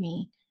front of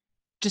me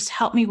just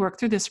helped me work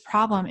through this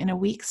problem in a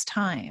week's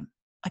time.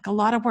 Like a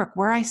lot of work.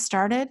 Where I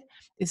started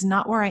is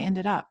not where I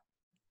ended up.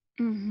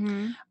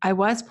 Mm-hmm. I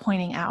was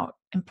pointing out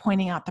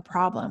the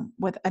problem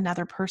with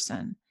another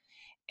person.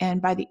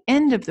 And by the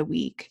end of the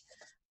week,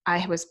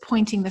 I was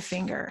pointing the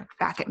finger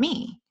back at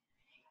me.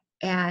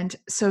 And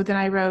so then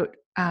I wrote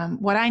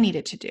what I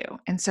needed to do.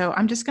 And so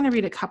I'm just going to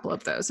read a couple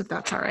of those, if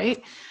that's all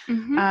right.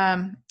 Mm-hmm.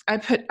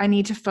 I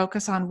need to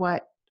focus on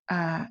what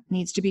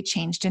needs to be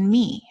changed in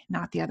me,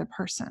 not the other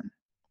person.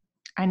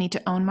 I need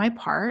to own my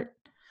part.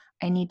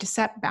 I need to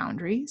set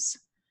boundaries.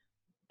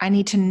 I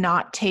need to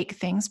not take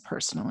things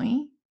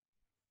personally.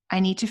 I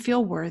need to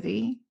feel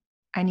worthy.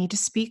 I need to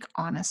speak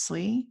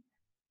honestly.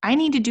 I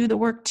need to do the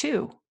work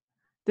too.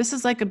 This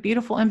is like a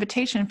beautiful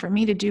invitation for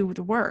me to do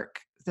the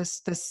work. The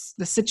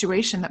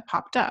situation that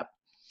popped up.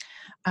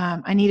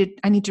 I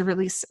need to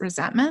release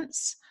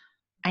resentments.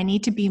 I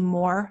need to be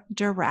more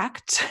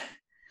direct.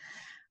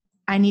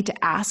 I need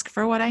to ask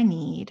for what I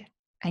need.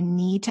 I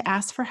need to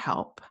ask for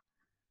help.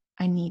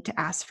 I need to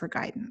ask for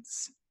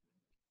guidance.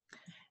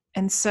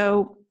 And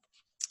so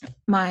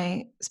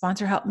my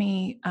sponsor helped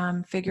me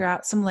figure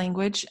out some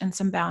language and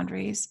some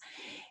boundaries.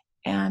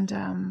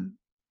 And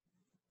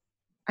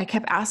I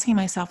kept asking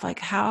myself, like,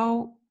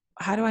 how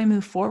do I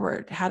move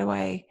forward? How do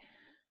I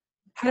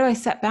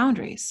set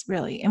boundaries,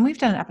 really? And we've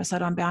done an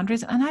episode on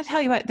boundaries. And I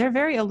tell you what, they're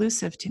very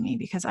elusive to me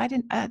because I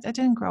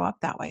didn't grow up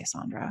that way,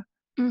 Sondra.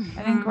 Mm-hmm.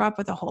 I didn't grow up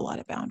with a whole lot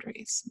of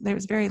boundaries. There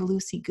was very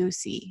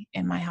loosey-goosey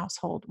in my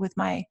household with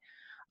my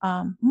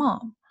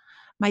mom.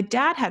 My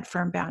dad had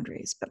firm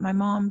boundaries, but my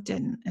mom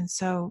didn't. And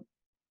so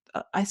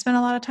I spent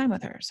a lot of time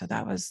with her. So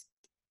that was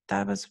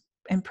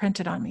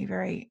imprinted on me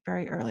very,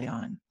 very early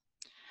on.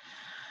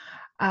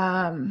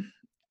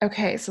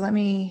 Okay, so let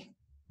me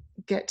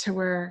get to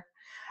where,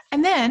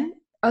 and then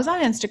I was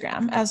on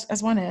Instagram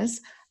as one is,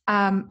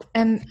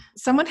 and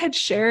someone had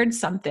shared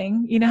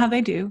something, you know how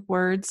they do,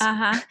 words,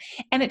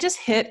 and it just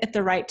hit at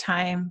the right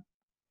time,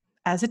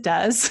 as it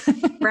does.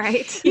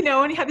 Right. You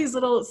know, when you have these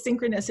little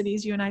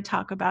synchronicities, you and I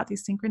talk about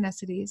these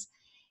synchronicities,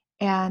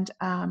 and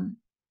I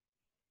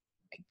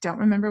don't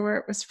remember where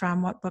it was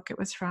from, what book it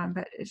was from,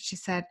 but she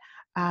said,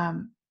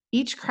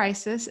 each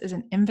crisis is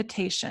an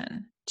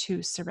invitation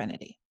to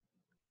serenity.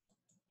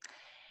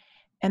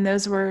 And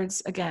those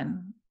words,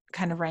 again,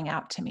 kind of rang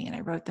out to me, and I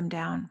wrote them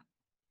down.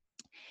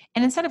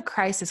 And instead of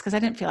crisis, because I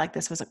didn't feel like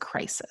this was a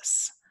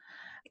crisis.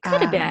 It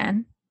could have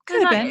been.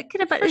 It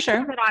could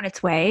have been on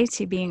its way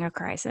to being a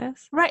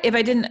crisis. Right. If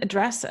I didn't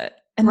address it.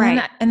 And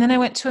then I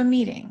went to a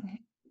meeting,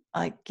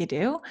 like you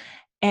do.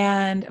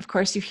 And of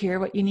course you hear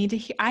what you need to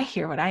hear. I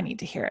hear what I need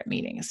to hear at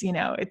meetings. You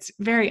know, it's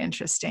very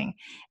interesting.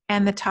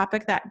 And the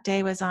topic that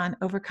day was on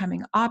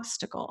overcoming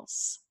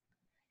obstacles.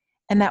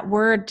 And that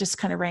word just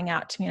kind of rang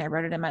out to me, and I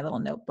wrote it in my little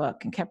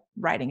notebook and kept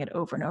writing it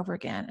over and over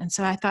again. And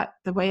so I thought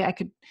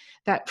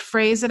that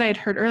phrase that I had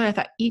heard earlier, I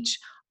thought each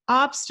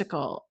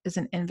obstacle is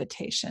an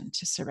invitation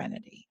to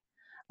serenity.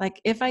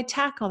 Like if I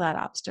tackle that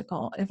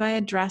obstacle, if I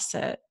address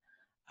it,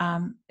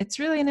 it's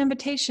really an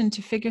invitation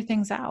to figure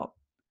things out.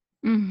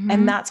 Mm-hmm.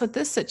 And that's what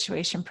this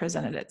situation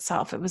presented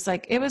itself. It was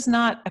like, it was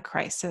not a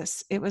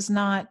crisis. It was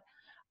not,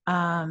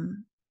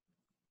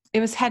 it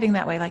was heading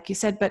that way, like you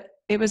said, but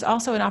it was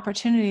also an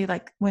opportunity,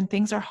 like when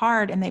things are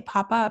hard and they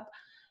pop up,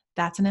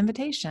 that's an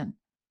invitation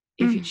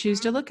if you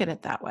choose to look at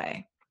it that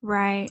way.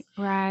 Right.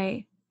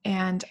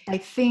 And I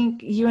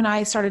think you and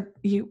I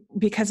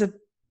because of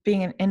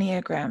being an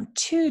Enneagram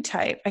 2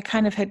 type,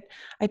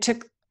 I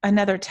took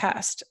another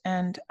test,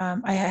 and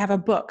I have a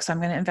book, so I'm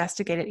going to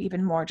investigate it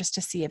even more just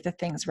to see if the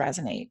things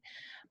resonate.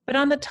 But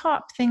on the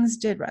top, things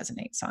did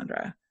resonate,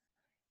 Sondra.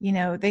 You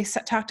know, they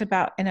talked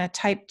about in a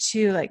type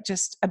 2, like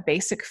just a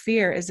basic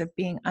fear is of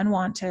being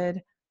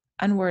unwanted,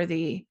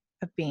 unworthy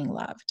of being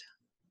loved.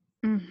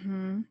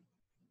 Mm-hmm.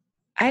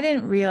 I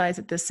didn't realize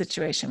that this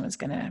situation was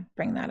going to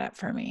bring that up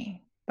for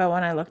me. But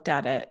when I looked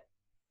at it,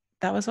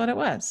 that was what it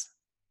was.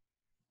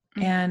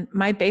 Mm-hmm. And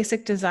my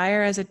basic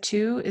desire as a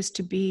 2 is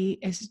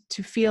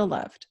to feel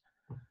loved.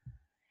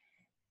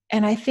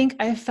 And I think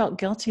I felt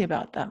guilty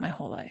about that my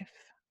whole life.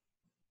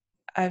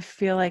 I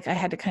feel like I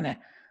had to kind of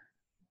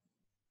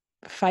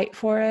fight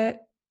for it,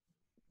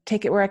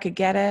 take it where I could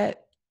get it,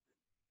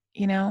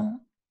 you know?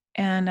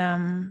 And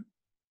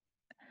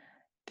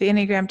the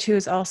Enneagram 2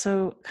 is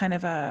also kind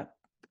of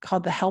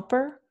called the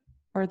helper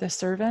or the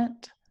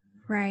servant.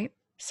 Right.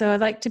 So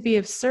I'd like to be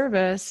of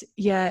service,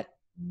 yet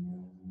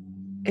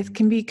it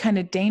can be kind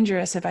of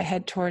dangerous if I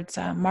head towards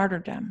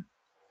martyrdom,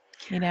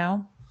 you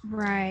know?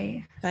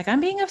 Right. Like I'm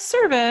being of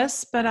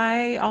service, but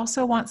I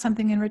also want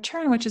something in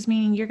return, which is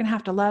meaning you're going to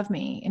have to love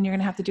me and you're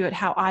going to have to do it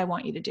how I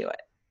want you to do it.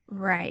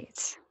 Right.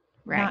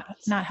 Right.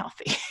 Not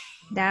healthy.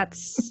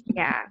 That's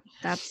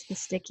the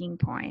sticking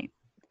point.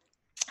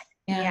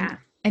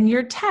 And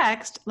your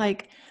text,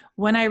 like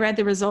when I read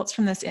the results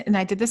from this, and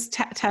I did this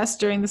test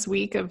during this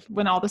week of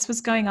when all this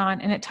was going on,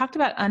 and it talked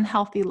about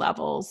unhealthy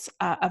levels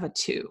of a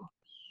 2.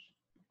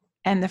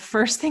 And the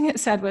first thing it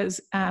said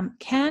was,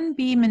 can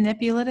be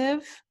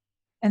manipulative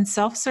and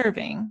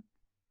self-serving,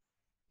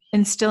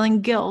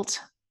 instilling guilt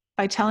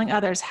by telling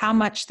others how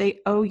much they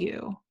owe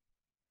you,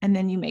 and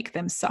then you make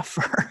them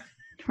suffer.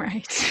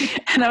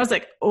 Right. And I was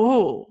like,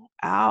 oh,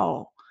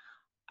 ow.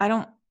 I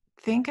don't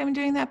think I'm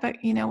doing that,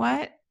 but you know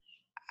what?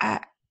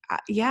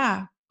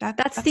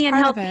 That's the part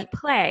of unhealthy it.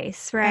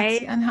 place, right? That's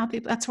the unhealthy.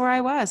 That's where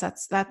I was.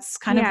 That's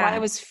kind of why I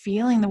was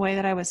feeling the way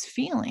that I was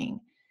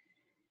feeling.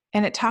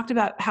 And it talked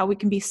about how we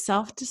can be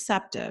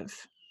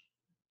self-deceptive,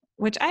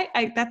 which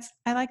I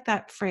like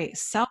that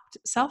phrase,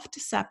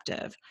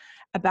 self-deceptive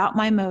about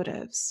my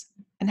motives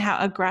and how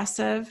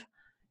aggressive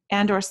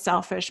and or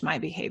selfish my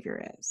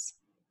behavior is.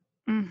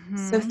 Mm-hmm.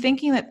 So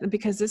thinking that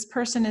because this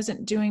person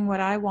isn't doing what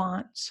I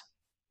want,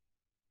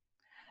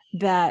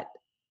 that,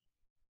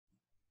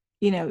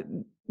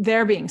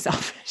 they're being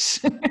selfish.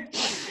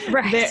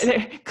 Right.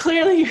 They're,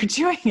 clearly you're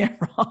doing it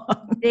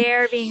wrong.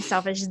 They're being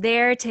selfish.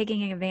 They're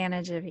taking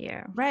advantage of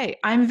you. Right.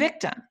 I'm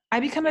victim. I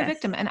become a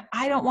victim, and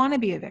I don't want to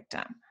be a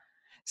victim.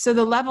 So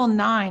the level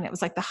 9, it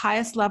was like the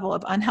highest level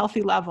of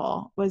unhealthy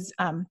level was,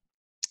 it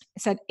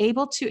said,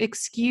 able to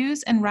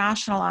excuse and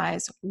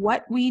rationalize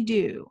what we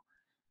do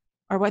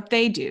or what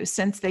they do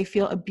since they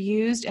feel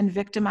abused and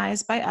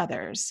victimized by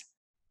others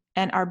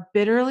and are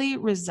bitterly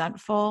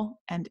resentful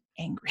and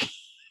angry.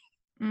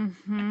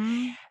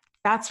 Mm-hmm.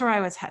 That's where I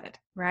was headed.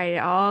 Right. It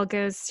all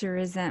goes to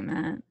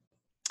resentment.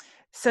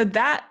 So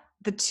that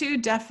the 2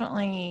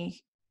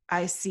 definitely,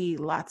 I see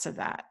lots of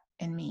that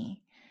in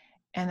me.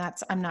 And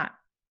I'm not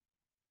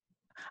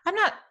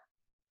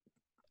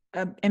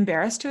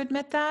embarrassed to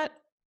admit that,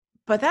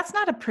 but that's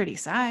not a pretty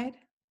side.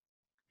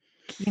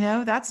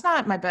 That's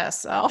not my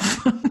best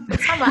self.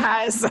 It's not my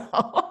highest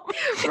self.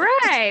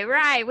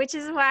 Right. Which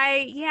is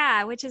why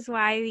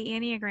the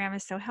Enneagram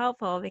is so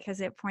helpful, because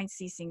it points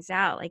these things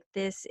out. Like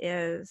this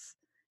is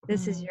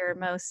your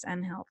most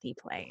unhealthy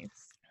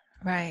place.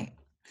 Right.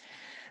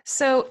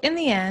 So in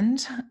the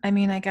end,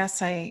 I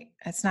guess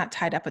it's not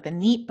tied up with a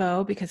neat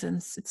bow because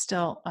it's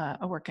still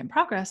a work in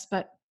progress,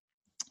 but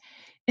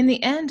in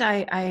the end,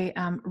 I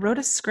wrote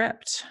a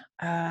script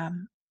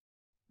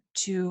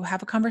to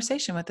have a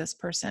conversation with this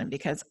person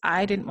because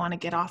I didn't want to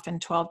get off in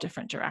 12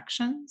 different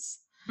directions.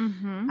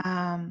 Mm-hmm.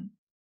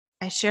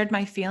 I shared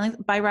my feelings.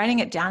 By writing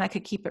it down, I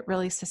could keep it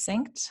really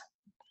succinct.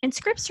 And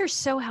scripts are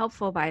so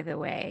helpful, by the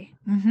way.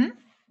 Mm-hmm.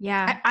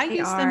 Yeah, I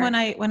used them when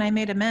I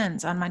made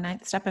amends on my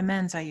 9th step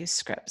amends. I used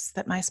scripts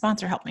that my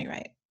sponsor helped me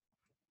write.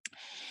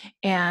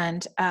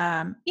 And,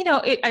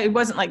 it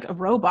wasn't like a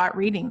robot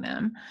reading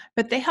them,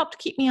 but they helped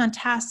keep me on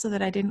task so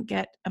that I didn't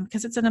get,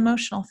 because it's an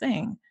emotional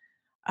thing,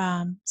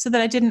 so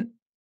that I didn't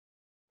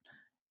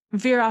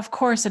veer off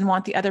course and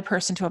want the other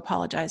person to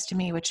apologize to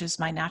me, which is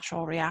my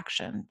natural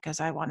reaction because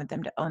I wanted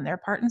them to own their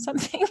part in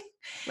something.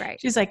 Right.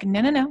 She's like,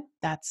 no,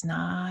 that's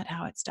not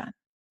how it's done.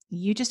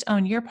 You just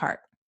own your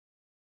part.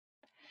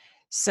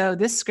 So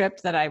this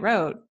script that I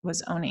wrote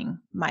was owning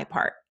my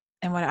part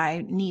and what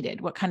I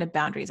needed, what kind of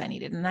boundaries I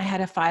needed. And I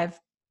had a 5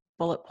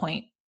 bullet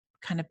point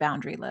kind of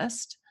boundary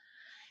list.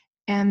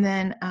 And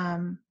then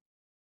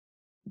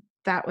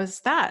that was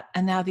that.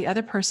 And now the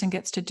other person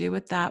gets to do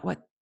with that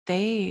what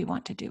they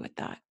want to do with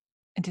that,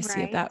 and to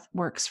see if that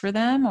works for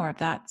them, or if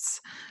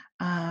that's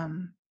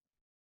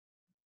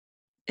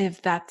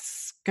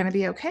going to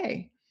be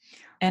okay.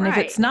 And if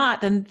it's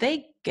not, then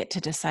they get to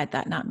decide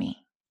that, not me.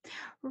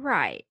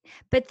 Right.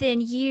 But then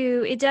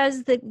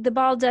the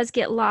ball does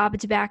get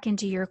lobbed back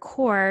into your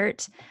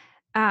court.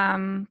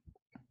 In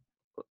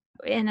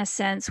a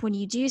sense, when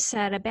you do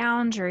set a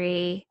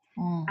boundary,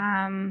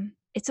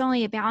 it's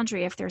only a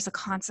boundary if there's a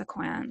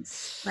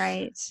consequence,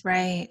 right?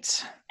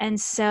 Right.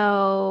 And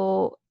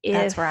so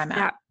that's where I'm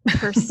at.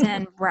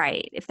 Person,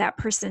 right, if that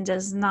person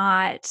does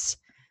not,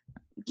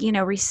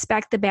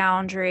 respect the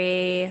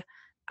boundary,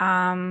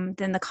 then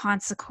the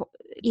consequence,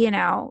 then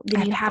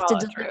you have to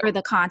deliver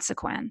the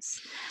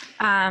consequence.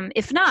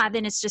 If not,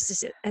 then it's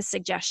just a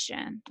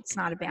suggestion. It's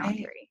not a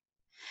boundary.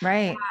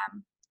 Right.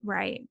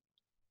 Right.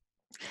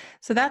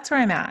 So that's where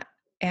I'm at.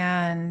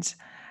 And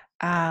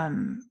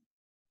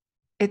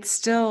it's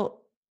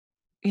still,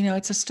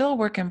 it's still a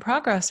work in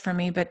progress for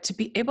me, but to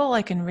be able,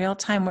 like in real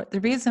time, the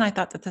reason I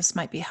thought that this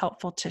might be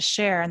helpful to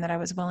share and that I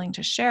was willing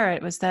to share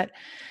it was that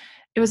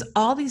it was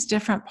all these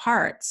different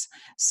parts.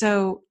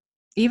 So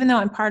even though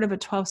I'm part of a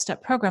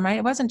 12-step program, right,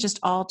 it wasn't just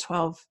all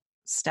 12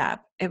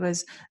 step. It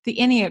was the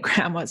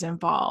Enneagram was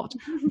involved.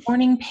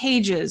 Morning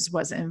pages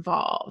was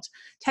involved.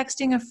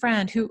 Texting a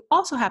friend who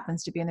also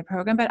happens to be in the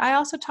program, but I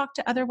also talked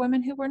to other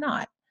women who were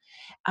not.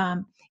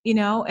 And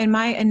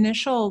my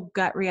initial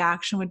gut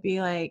reaction would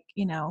be like,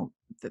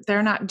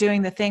 they're not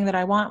doing the thing that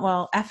I want.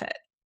 Well, F it.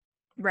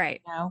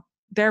 Right.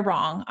 They're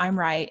wrong. I'm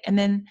right. And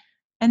then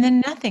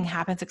nothing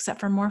happens except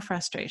for more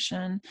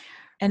frustration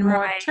and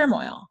more Right.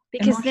 turmoil.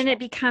 Because then it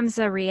becomes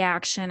a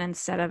reaction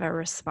instead of a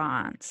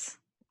response.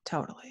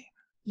 Totally.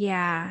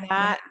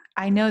 Yeah.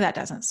 I know that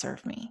doesn't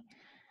serve me.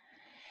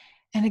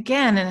 And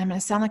again, and I'm going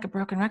to sound like a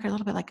broken record a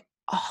little bit, like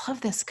all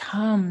of this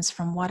comes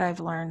from what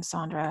I've learned,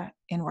 Sondra,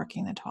 in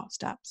working the 12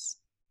 steps.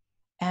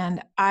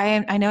 And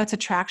I know it's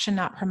attraction,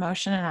 not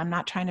promotion, and I'm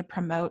not trying to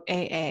promote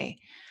AA.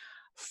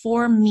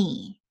 For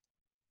me,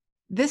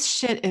 this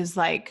shit is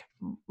like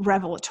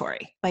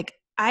revelatory. Like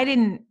I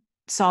didn't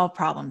solve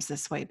problems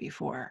this way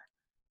before.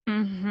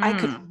 Mm-hmm. I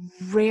could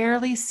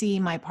rarely see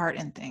my part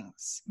in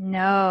things.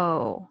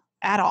 No.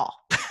 At all.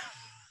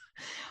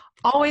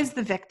 Always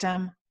the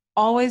victim,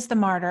 always the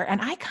martyr.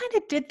 And I kind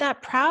of did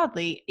that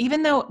proudly,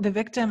 even though the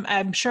victim,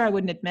 I'm sure I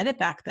wouldn't admit it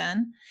back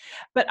then,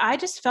 but I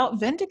just felt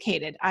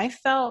vindicated. I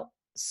felt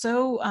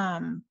so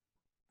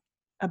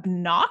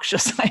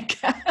obnoxious, I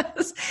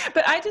guess,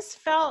 but I just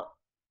felt,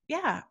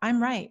 yeah,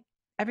 I'm right.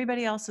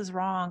 Everybody else is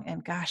wrong.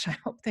 And gosh, I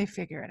hope they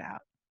figure it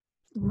out.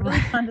 Really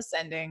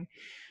condescending.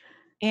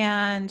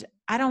 And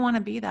I don't want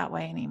to be that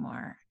way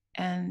anymore.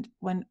 And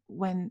when,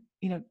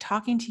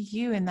 talking to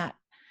you and that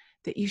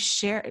you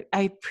share,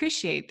 I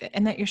appreciate that.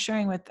 And that you're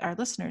sharing with our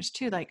listeners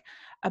too, like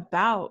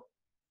about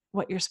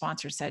what your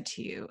sponsor said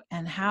to you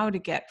and how to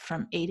get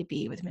from A to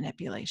B with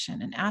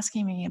manipulation and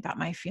asking me about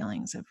my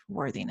feelings of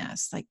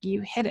worthiness. Like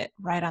you hit it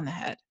right on the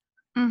head.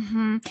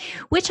 Mm-hmm.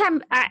 Which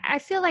I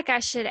feel like I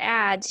should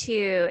add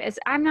too, is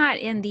I'm not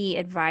in the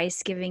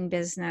advice giving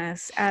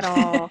business at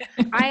all.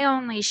 I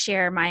only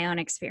share my own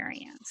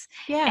experience.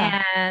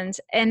 Yeah.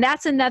 And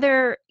that's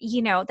another,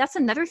 that's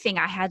another thing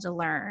I had to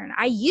learn.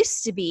 I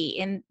used to be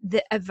in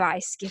the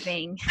advice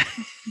giving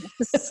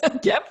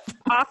Yep.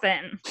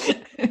 often.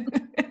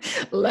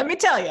 Let me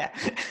tell you.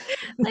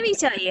 Let me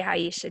tell you how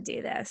you should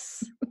do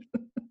this.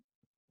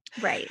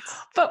 Right.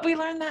 But we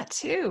learned that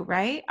too,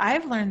 right?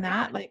 I've learned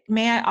that. Like,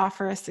 may I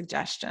offer a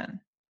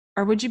suggestion?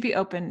 Or would you be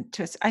open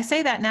to I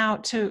say that now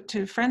to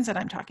friends that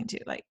I'm talking to.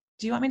 Like,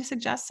 do you want me to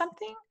suggest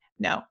something?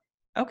 No.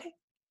 Okay.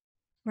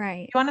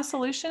 Right. You want a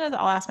solution?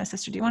 I'll ask my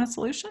sister, do you want a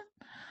solution?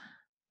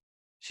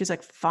 She's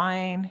like,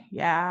 fine.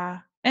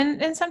 Yeah.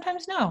 And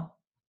sometimes no.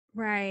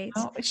 Right.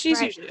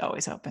 She's usually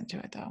always open to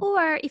it though.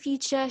 Or if you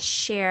just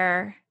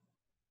share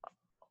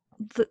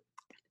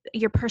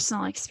your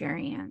personal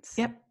experience.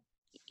 Yep.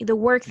 The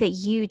work that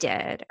you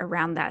did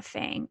around that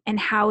thing and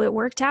how it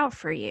worked out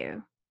for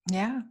you.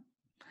 Yeah.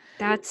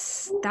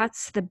 That's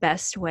the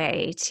best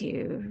way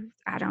to,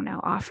 I don't know,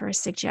 offer a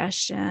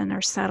suggestion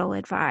or subtle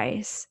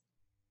advice.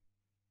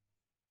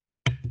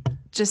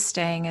 Just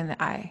staying in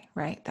the I,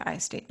 right? The I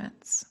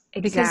statements.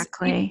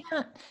 Exactly.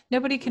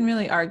 Nobody can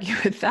really argue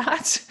with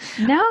that.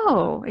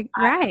 No,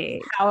 right.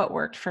 How it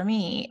worked for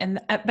me. And,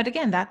 but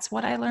again, that's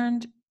what I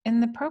learned in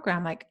the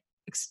program, like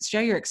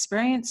share your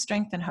experience,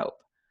 strength, and hope.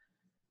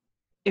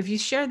 If you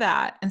share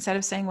that, instead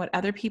of saying what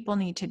other people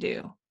need to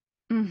do,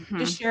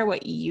 just share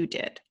what you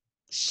did.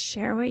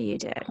 Share what you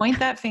did. Point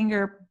that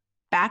finger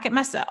back at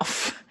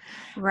myself.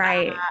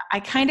 Right.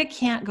 I kind of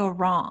can't go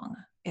wrong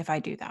if I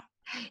do that.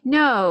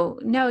 No,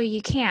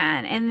 you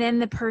can. And then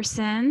the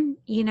person,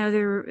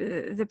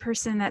 the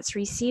person that's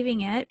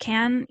receiving it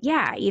can,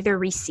 either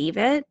receive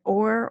it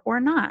or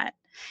not.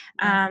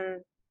 Yeah.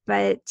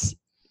 But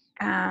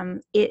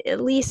at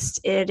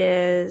least it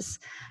is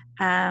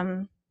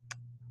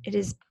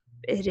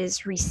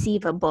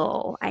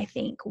receivable, I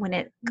think, when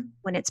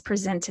it's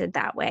presented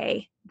that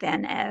way,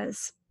 then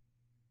as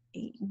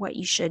what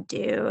you should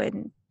do,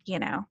 and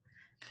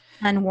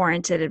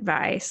unwarranted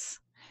advice.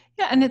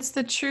 Yeah, and it's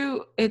the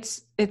true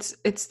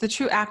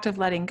act of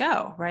letting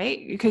go,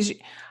 right? Because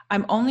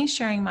I'm only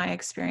sharing my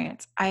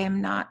experience. I am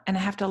not, and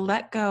I have to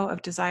let go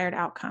of desired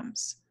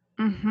outcomes.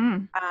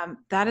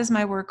 That is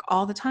my work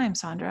all the time,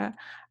 Sondra.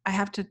 I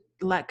have to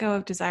let go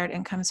of desired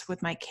outcomes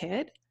with my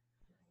kid,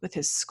 with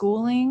his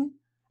schooling,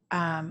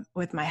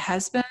 with my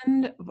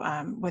husband,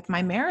 with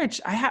my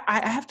marriage. I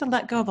have to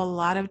let go of a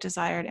lot of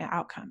desired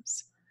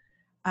outcomes.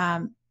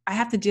 I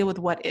have to deal with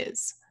what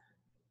is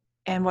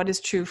and what is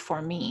true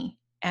for me.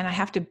 And I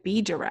have to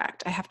be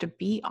direct. I have to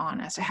be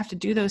honest. I have to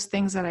do those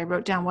things that I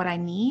wrote down, what I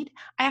need.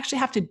 I actually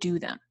have to do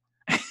them.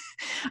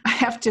 I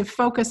have to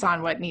focus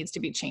on what needs to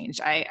be changed.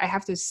 I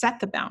have to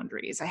set the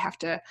boundaries. I have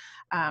to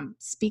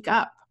speak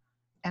up.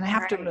 And I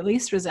have to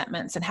release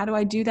resentments. And how do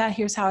I do that?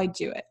 Here's how I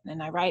do it.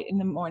 And I write in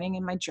the morning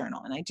in my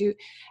journal, and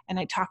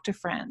I talk to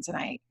friends, and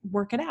I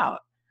work it out.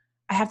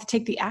 I have to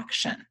take the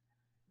action.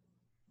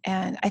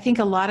 And I think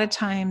a lot of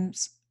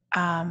times,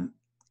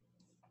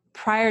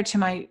 prior to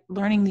my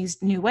learning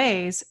these new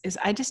ways, is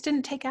I just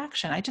didn't take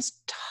action. I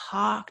just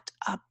talked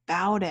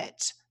about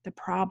it, the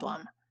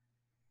problem,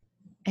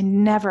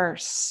 and never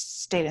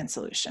stayed in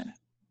solution.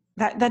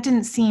 That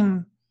didn't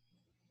seem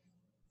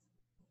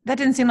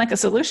like a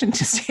solution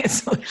to stay in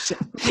solution.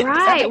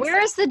 Right.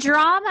 Where is the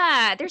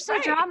drama? There's no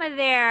drama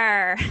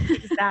there.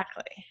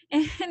 Exactly.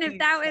 And if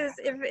that was,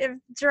 if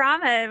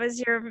drama was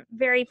your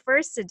very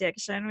first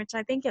addiction, which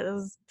I think it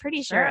was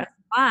pretty sure it's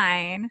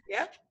mine.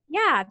 Yep.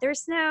 Yeah,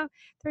 there's no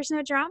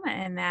drama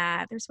in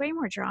that. There's way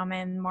more drama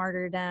in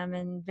martyrdom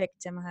and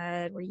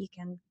victimhood, where you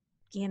can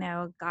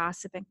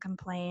gossip and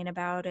complain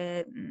about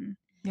it and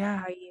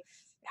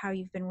how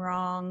you've been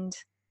wronged.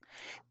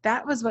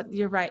 That was what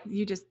you're right.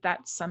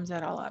 That sums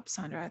it all up,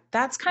 Sondra.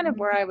 That's kind of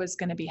where I was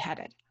going to be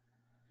headed.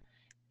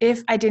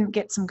 If I didn't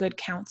get some good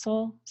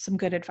counsel, some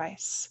good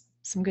advice,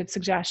 some good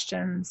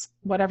suggestions,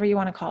 whatever you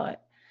want to call it.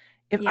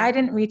 If I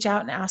didn't reach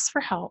out and ask for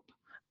help,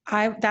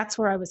 that's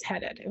where I was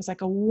headed. It was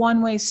like a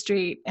one-way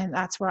street, and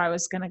that's where I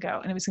was going to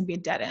go. And it was going to be a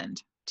dead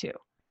end too.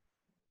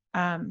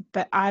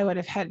 But I would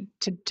have headed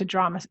to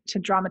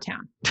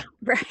Dramatown.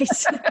 Right.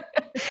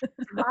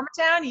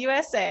 Dramatown,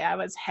 USA. I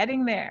was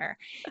heading there.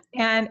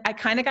 And I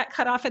kind of got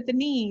cut off at the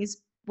knees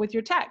with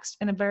your text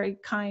in a very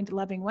kind,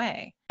 loving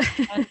way.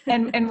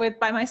 And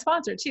by my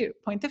sponsor too.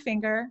 Point the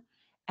finger.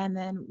 And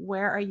then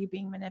where are you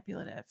being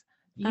manipulative?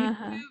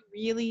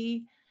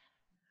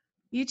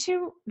 You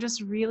two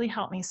just really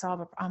helped me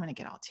solve I'm going to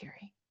get all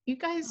teary. You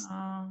guys,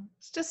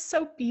 it's just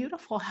so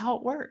beautiful how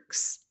it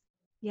works.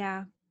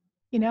 Yeah.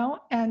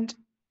 And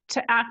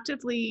to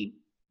actively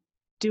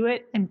do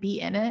it and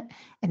be in it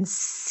and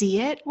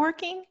see it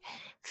working,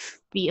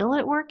 feel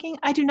it working.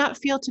 I do not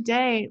feel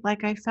today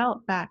like I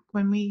felt back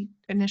when we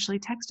initially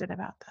texted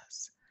about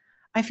this.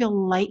 I feel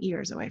light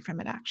years away from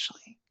it,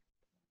 actually.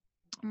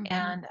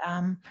 And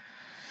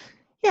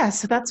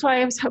so that's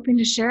why I was hoping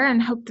to share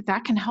and hope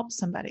that can help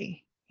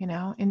somebody,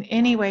 in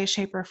any way,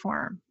 shape, or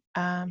form.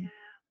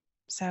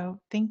 So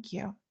thank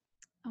you.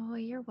 Oh,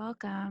 you're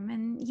welcome.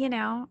 And,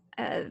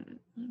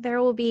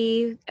 there will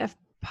be a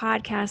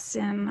podcast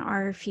in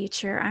our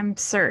future, I'm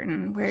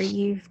certain, where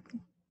you've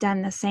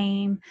done the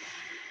same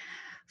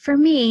for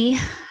me,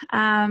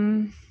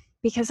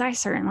 because I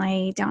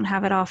certainly don't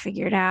have it all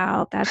figured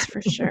out. That's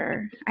for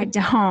sure. I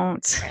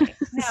don't. Right.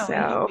 No, So, we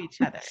help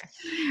each other.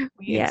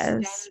 We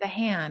extend yes. the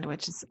hand,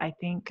 which is, I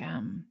think,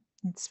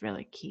 it's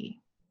really key.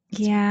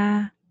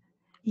 Yeah.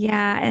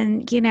 Yeah.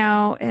 And,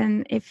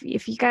 and if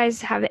you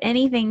guys have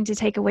anything to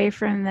take away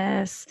from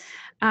this,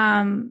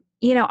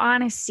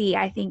 honesty,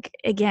 I think,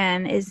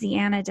 again, is the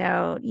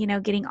antidote,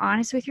 getting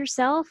honest with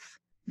yourself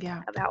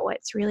about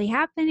what's really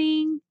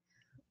happening,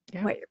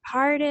 what your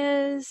part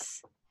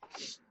is.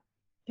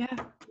 Yeah.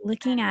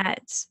 Looking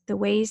at the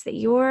ways that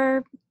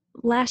you're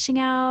lashing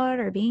out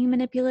or being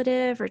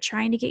manipulative or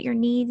trying to get your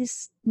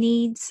needs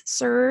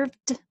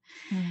served.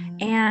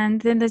 And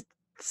then the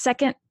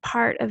second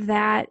part of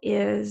that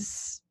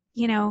is,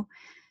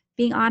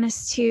 being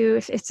honest too,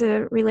 if it's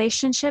a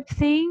relationship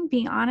thing,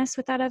 being honest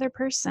with that other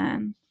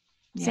person,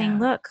 saying,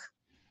 look,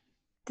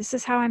 this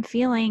is how I'm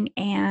feeling,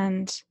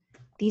 and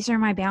these are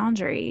my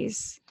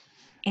boundaries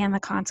and the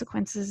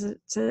consequences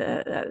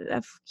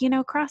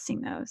of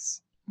crossing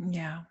those.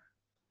 Yeah.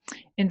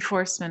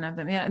 Enforcement of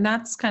them. Yeah. And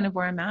that's kind of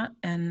where I'm at.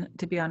 And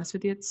to be honest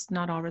with you, it's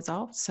not all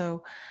resolved.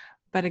 So,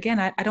 but again,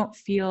 I do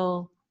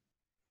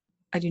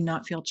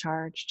not feel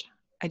charged.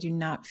 I do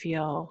not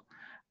feel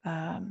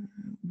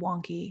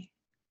wonky.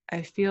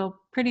 I feel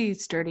pretty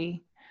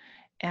sturdy.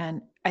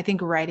 And I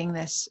think writing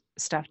this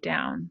stuff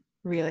down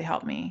really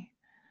helped me.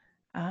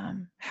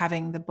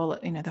 Having the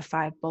bullet, the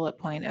 5 bullet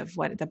point of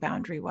what the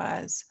boundary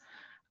was.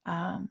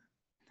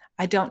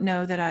 I don't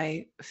know that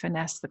I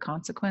finessed the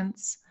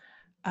consequence,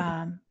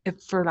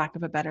 if for lack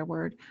of a better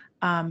word.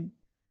 I'm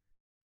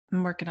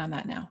working on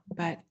that now,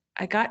 but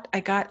I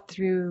got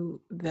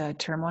through the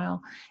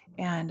turmoil,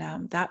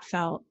 and that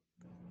felt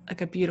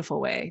like a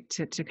beautiful way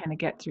to kind of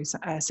get through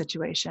a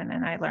situation,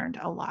 and I learned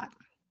a lot.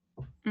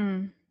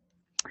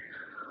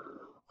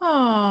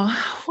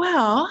 Oh,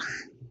 well,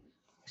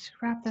 we should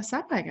wrap this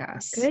up, I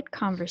guess. Good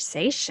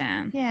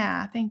conversation.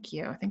 Yeah, thank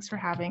you. Thanks for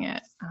having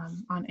it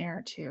on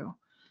air too.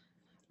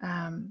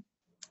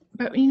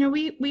 But we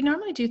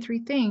normally do 3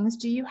 things.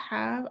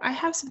 I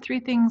have some 3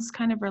 things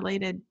kind of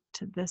related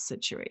to this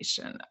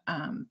situation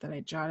that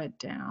I jotted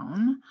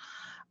down.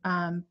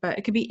 But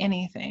it could be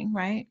anything,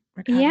 right?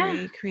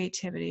 Recovery,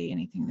 creativity,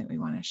 anything that we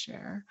want to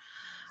share.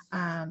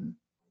 And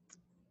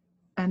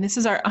this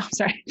is I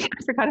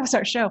forgot it was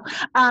our show.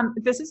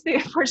 This is the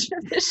portion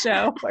of the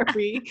show where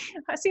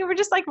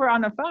we're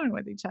on the phone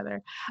with each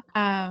other.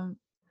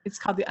 It's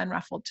called the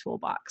Unruffled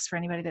Toolbox for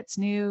anybody that's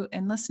new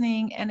and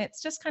listening. And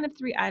it's just kind of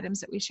 3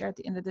 items that we share at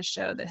the end of the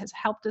show that has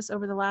helped us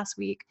over the last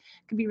week.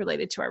 It could be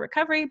related to our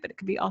recovery, but it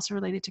could be also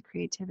related to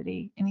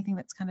creativity, anything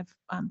that's kind of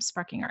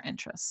sparking our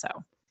interest. So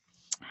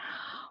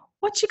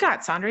what you got,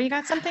 Sondra? You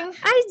got something?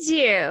 I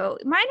do.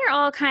 Mine are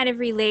all kind of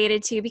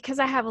related to, because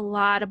I have a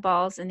lot of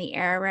balls in the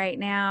air right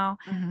now.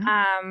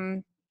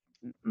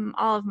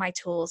 All of my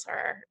tools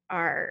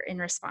are in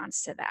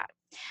response to that.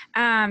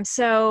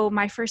 So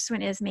my first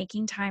one is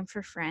making time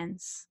for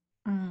friends,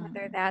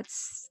 whether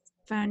that's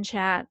phone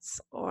chats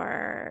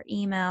or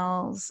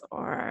emails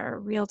or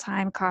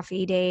real-time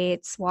coffee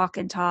dates, walk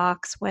and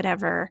talks,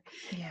 whatever,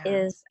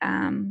 is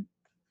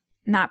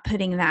not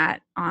putting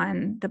that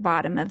on the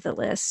bottom of the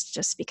list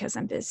just because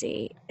I'm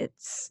busy.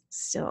 It's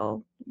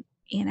still,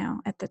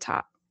 at the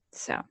top.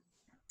 So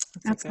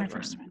that's my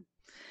first one.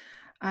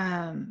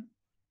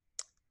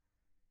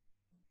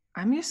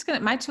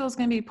 My tool is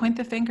going to be point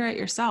the finger at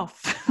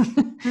yourself.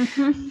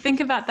 Think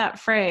about that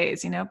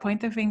phrase,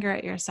 point the finger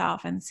at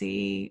yourself and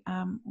see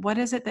what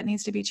is it that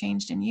needs to be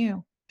changed in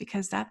you,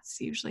 because that's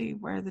usually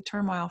where the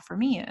turmoil for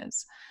me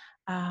is,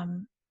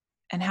 and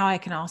how I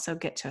can also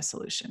get to a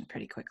solution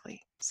pretty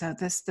quickly. So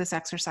this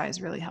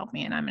exercise really helped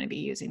me, and I'm going to be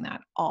using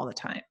that all the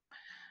time.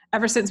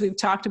 Ever since we've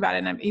talked about it,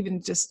 and I've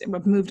even just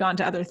moved on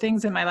to other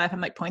things in my life,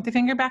 I'm like, point the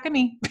finger back at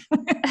me.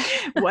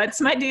 What's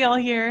my deal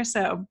here?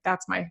 So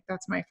that's my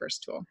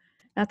first tool.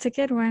 That's a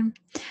good one.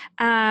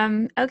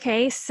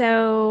 Okay,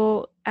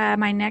 so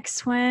my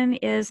next one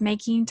is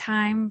making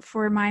time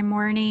for my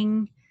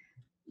morning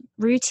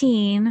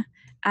routine.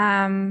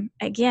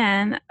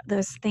 Again,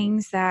 those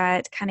things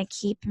that kind of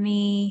keep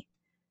me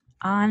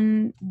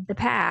on the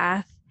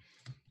path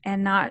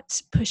and not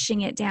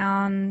pushing it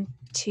down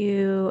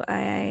to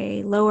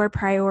a lower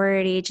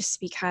priority just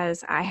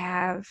because I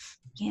have,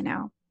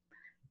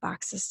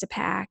 boxes to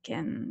pack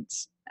and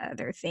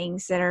other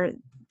things that are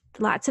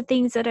lots of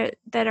things that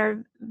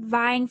are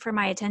vying for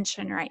my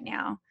attention right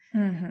now.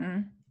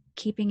 Mm-hmm.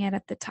 Keeping it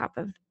at the top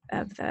of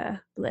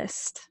the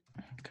list.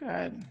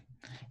 Good.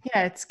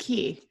 Yeah, it's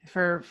key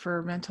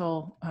for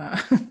mental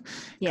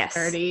Yes.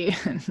 clarity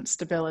and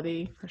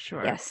stability, for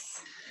sure.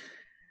 Yes.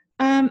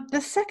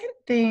 The second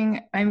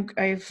thing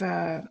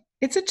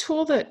it's a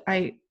tool that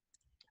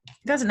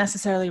doesn't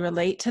necessarily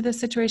relate to this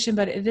situation,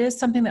 but it is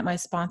something that my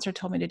sponsor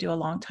told me to do a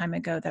long time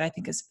ago that I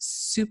think is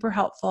super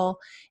helpful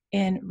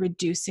in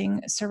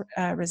reducing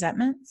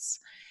resentments.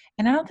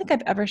 And I don't think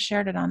I've ever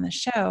shared it on the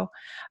show.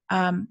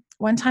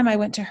 One time I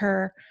went to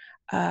her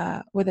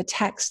with a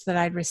text that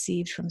I'd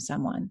received from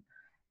someone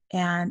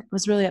and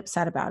was really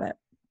upset about it.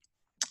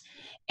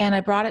 And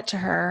I brought it to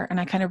her and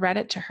I kind of read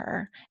it to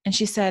her. And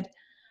she said,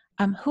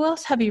 who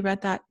else have you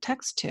read that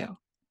text to?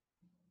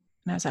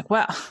 And I was like,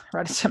 well, I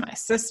read it to my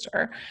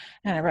sister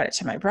and I read it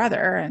to my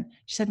brother. And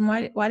she said,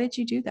 why did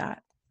you do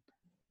that?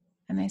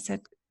 And I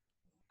said,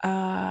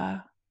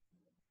 I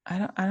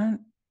don't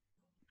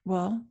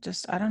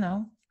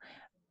know.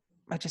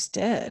 I just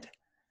did.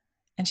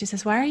 And she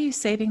says, why are you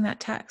saving that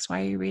text?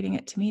 Why are you reading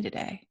it to me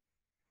today?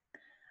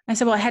 I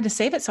said, well, I had to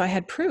save it so I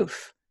had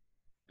proof.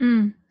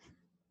 And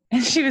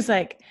she was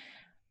like,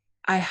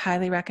 I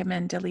highly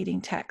recommend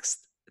deleting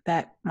texts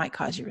that might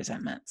cause you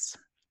resentments.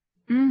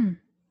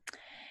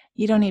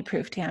 You don't need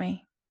proof,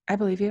 Tammi. I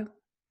believe you.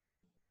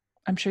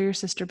 I'm sure your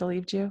sister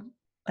believed you.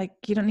 Like,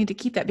 you don't need to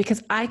keep that,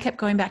 because I kept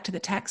going back to the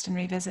text and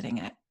revisiting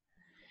it.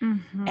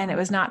 Mm-hmm. And it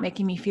was not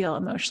making me feel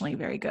emotionally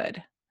very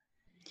good.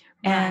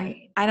 Right. And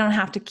I don't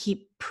have to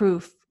keep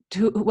proof.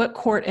 To what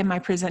court am I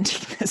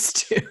presenting this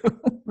to?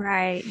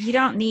 Right. You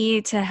don't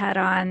need to head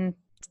on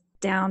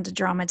down to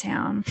Drama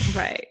Town.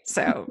 Right.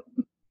 So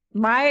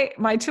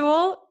my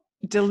tool,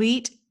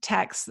 delete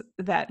texts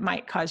that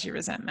might cause you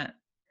resentment.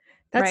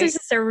 That's right?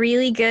 just a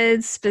really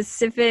good,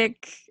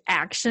 specific,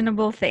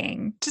 actionable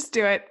thing. Just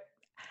do it.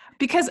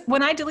 Because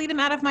when I delete them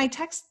out of my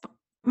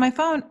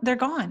phone, they're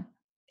gone.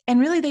 And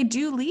really, they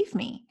do leave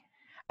me.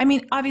 I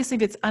mean, obviously,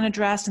 if it's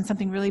unaddressed and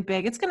something really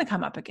big, it's going to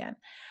come up again.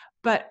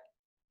 But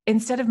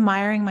instead of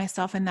miring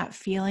myself in that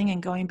feeling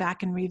and going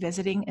back and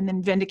revisiting and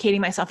then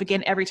vindicating myself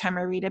again every time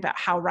I read about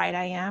how right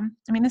I am,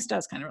 I mean, this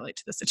does kind of relate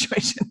to the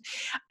situation.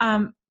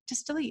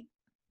 Just delete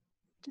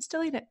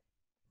it.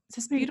 It's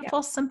this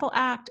beautiful, simple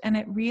act. And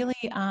it really,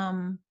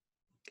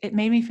 it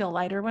made me feel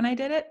lighter when I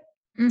did it.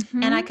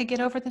 Mm-hmm. And I could get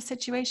over the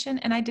situation,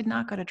 and I did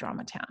not go to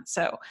Drama Town.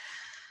 So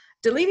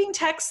deleting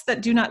texts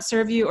that do not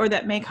serve you or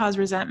that may cause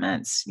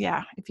resentments.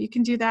 Yeah. If you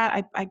can do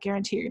that, I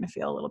guarantee you're going to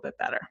feel a little bit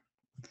better.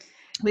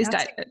 At least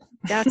I did.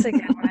 That's a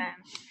good one.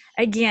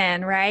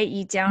 Again, right?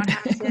 You don't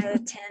have to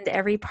attend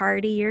every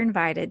party you're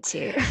invited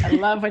to. I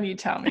love when you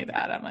tell me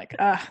that. I'm like,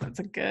 that's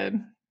a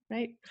good,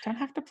 right? Don't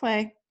have to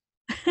play.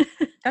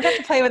 Don't have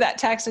to play with that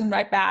text and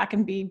write back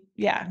and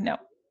no,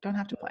 don't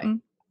have to play.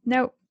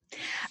 Nope.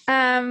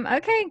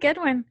 Okay, good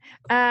one.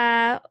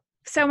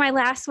 So my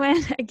last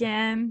one,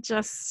 again,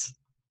 just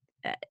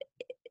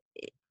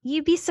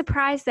you'd be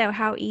surprised though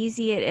how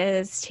easy it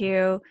is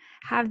to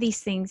have these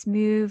things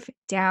move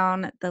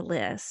down the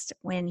list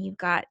when you've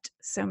got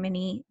so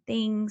many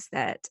things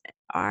that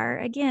are,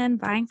 again,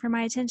 vying for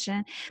my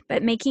attention,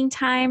 but making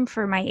time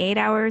for my 8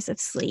 hours of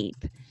sleep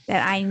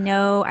that I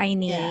know I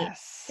need.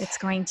 Yes. It's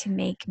going to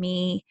make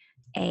me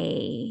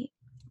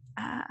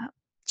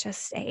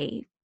just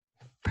a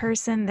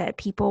person that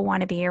people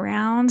want to be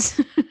around.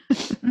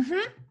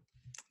 Mm-hmm.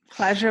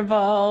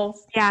 Pleasurable.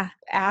 Yeah.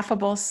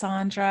 Affable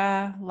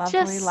Sondra.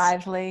 Lovely,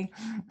 lively.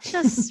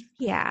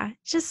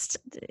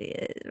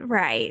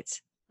 Right.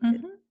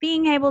 Mm-hmm.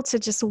 Being able to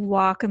just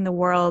walk in the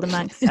world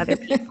amongst other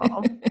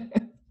people.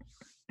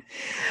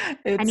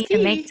 I need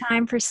to make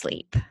time for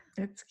sleep.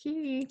 It's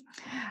key.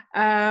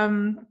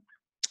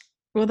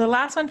 Well, the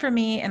last one for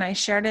me, and I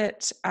shared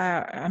it,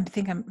 I'm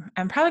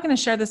probably going to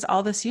share this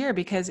all this year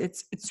because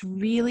it's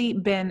really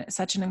been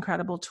such an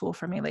incredible tool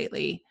for me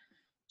lately.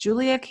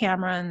 Julia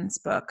Cameron's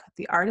book,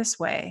 The Artist's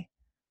Way,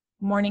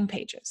 morning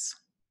pages.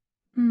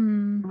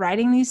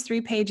 Writing these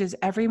 3 pages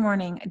every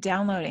morning,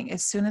 downloading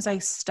as soon as I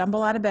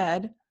stumble out of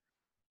bed.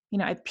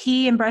 I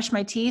pee and brush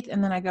my teeth,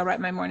 and then I go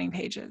write my morning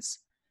pages.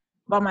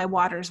 while my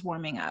water's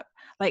warming up,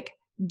 like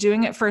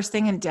doing it first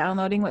thing and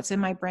downloading what's in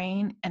my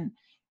brain. And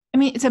I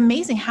mean, it's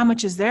amazing how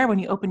much is there when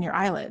you open your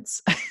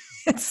eyelids.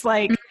 It's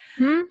like,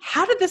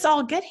 how did this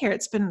all get here?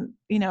 It's been,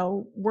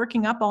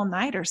 working up all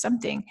night or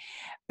something.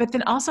 But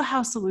then also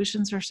how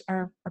solutions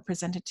are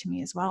presented to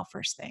me as well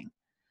first thing.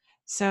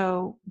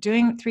 So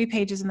doing 3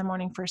 pages in the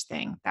morning first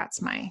thing,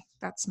 that's my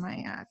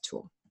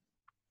tool.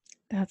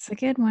 That's a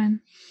good one.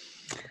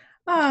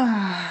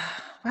 Oh,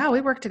 wow,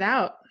 we worked it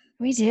out.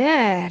 We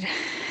did.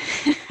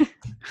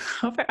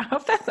 I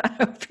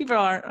hope people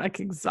aren't like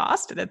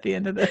exhausted at the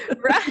end of this.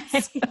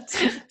 Right.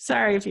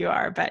 Sorry if you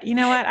are, but you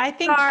know what? I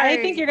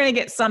think you're going to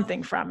get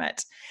something from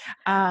it.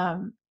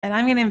 And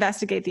I'm going to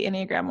investigate the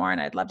Enneagram more,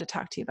 and I'd love to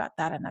talk to you about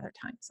that another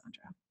time,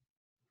 Sondra.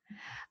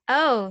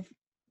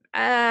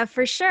 Oh,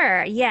 for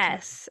sure.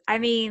 Yes. I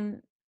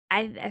mean,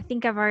 I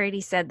think I've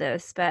already said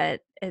this,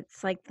 but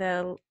it's like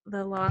the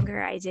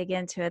longer I dig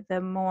into it,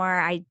 the more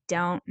I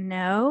don't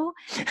know.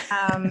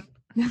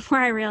 The more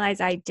I realize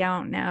I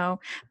don't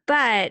know.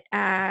 But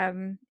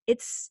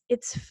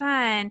it's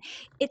fun.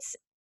 It's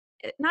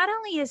not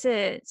only is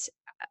it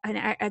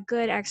a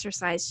good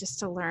exercise just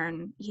to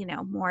learn,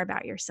 more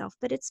about yourself,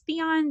 but it's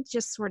beyond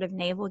just sort of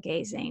navel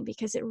gazing,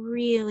 because it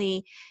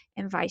really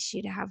invites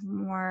you to have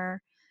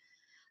more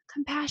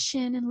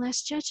compassion and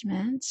less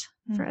judgment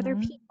for other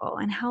people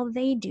and how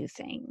they do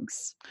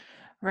things.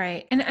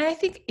 Right. And I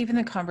think even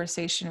the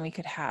conversation we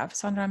could have,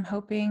 Sondra, I'm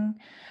hoping,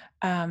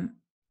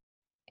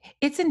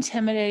 it's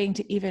intimidating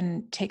to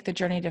even take the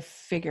journey to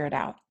figure it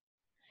out.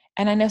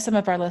 And I know some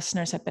of our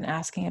listeners have been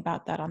asking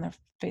about that on their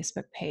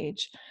Facebook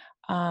page.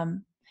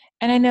 And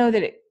I know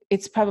that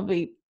it's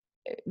probably,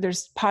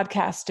 there's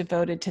podcasts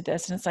devoted to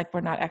this, and it's like, we're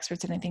not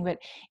experts in anything, but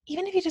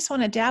even if you just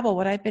want to dabble,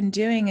 what I've been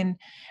doing, and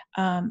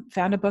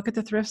found a book at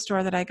the thrift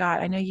store that I got.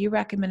 I know you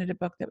recommended a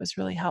book that was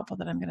really helpful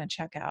that I'm going to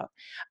check out,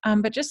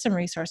 but just some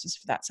resources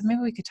for that. So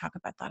maybe we could talk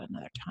about that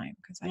another time,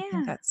 because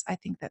I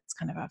think that's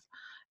kind of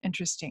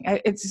interesting.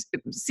 It's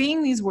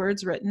seeing these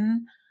words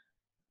written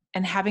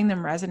and having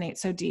them resonate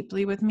so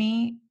deeply with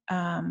me.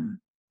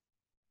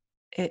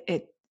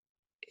 It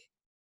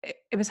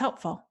was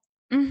helpful.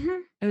 Mm-hmm.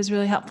 It was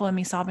really helpful in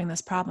me solving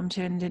this problem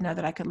too, and to know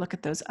that I could look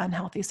at those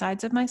unhealthy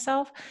sides of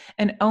myself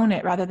and own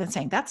it, rather than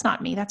saying, that's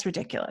not me, that's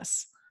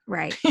ridiculous.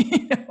 Right.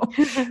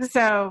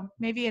 So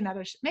maybe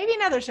another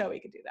show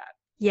we could do that.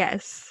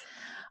 Yes.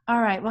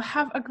 All right. Well,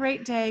 have a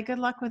great day. Good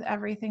luck with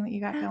everything that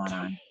you got going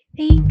on.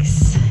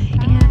 Thanks.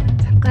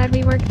 And I'm glad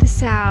we worked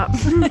this out.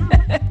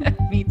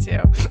 Me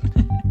too.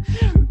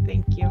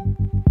 Thank you.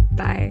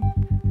 Bye.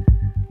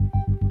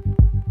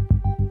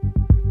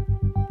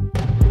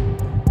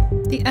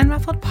 The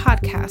Unruffled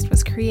podcast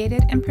was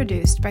created and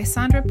produced by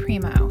Sondra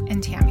Primo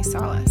and Tammi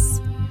Salas.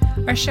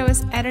 Our show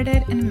is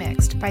edited and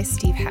mixed by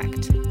Steve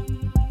Hecht.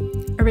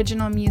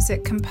 Original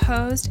music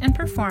composed and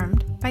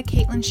performed by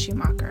Caitlin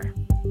Schumacher.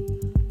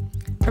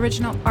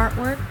 Original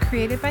artwork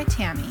created by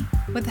Tammi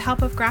with the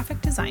help of graphic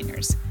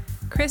designers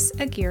Chris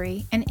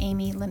Aguirre and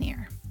Amy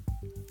Lanier.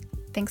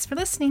 Thanks for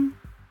listening.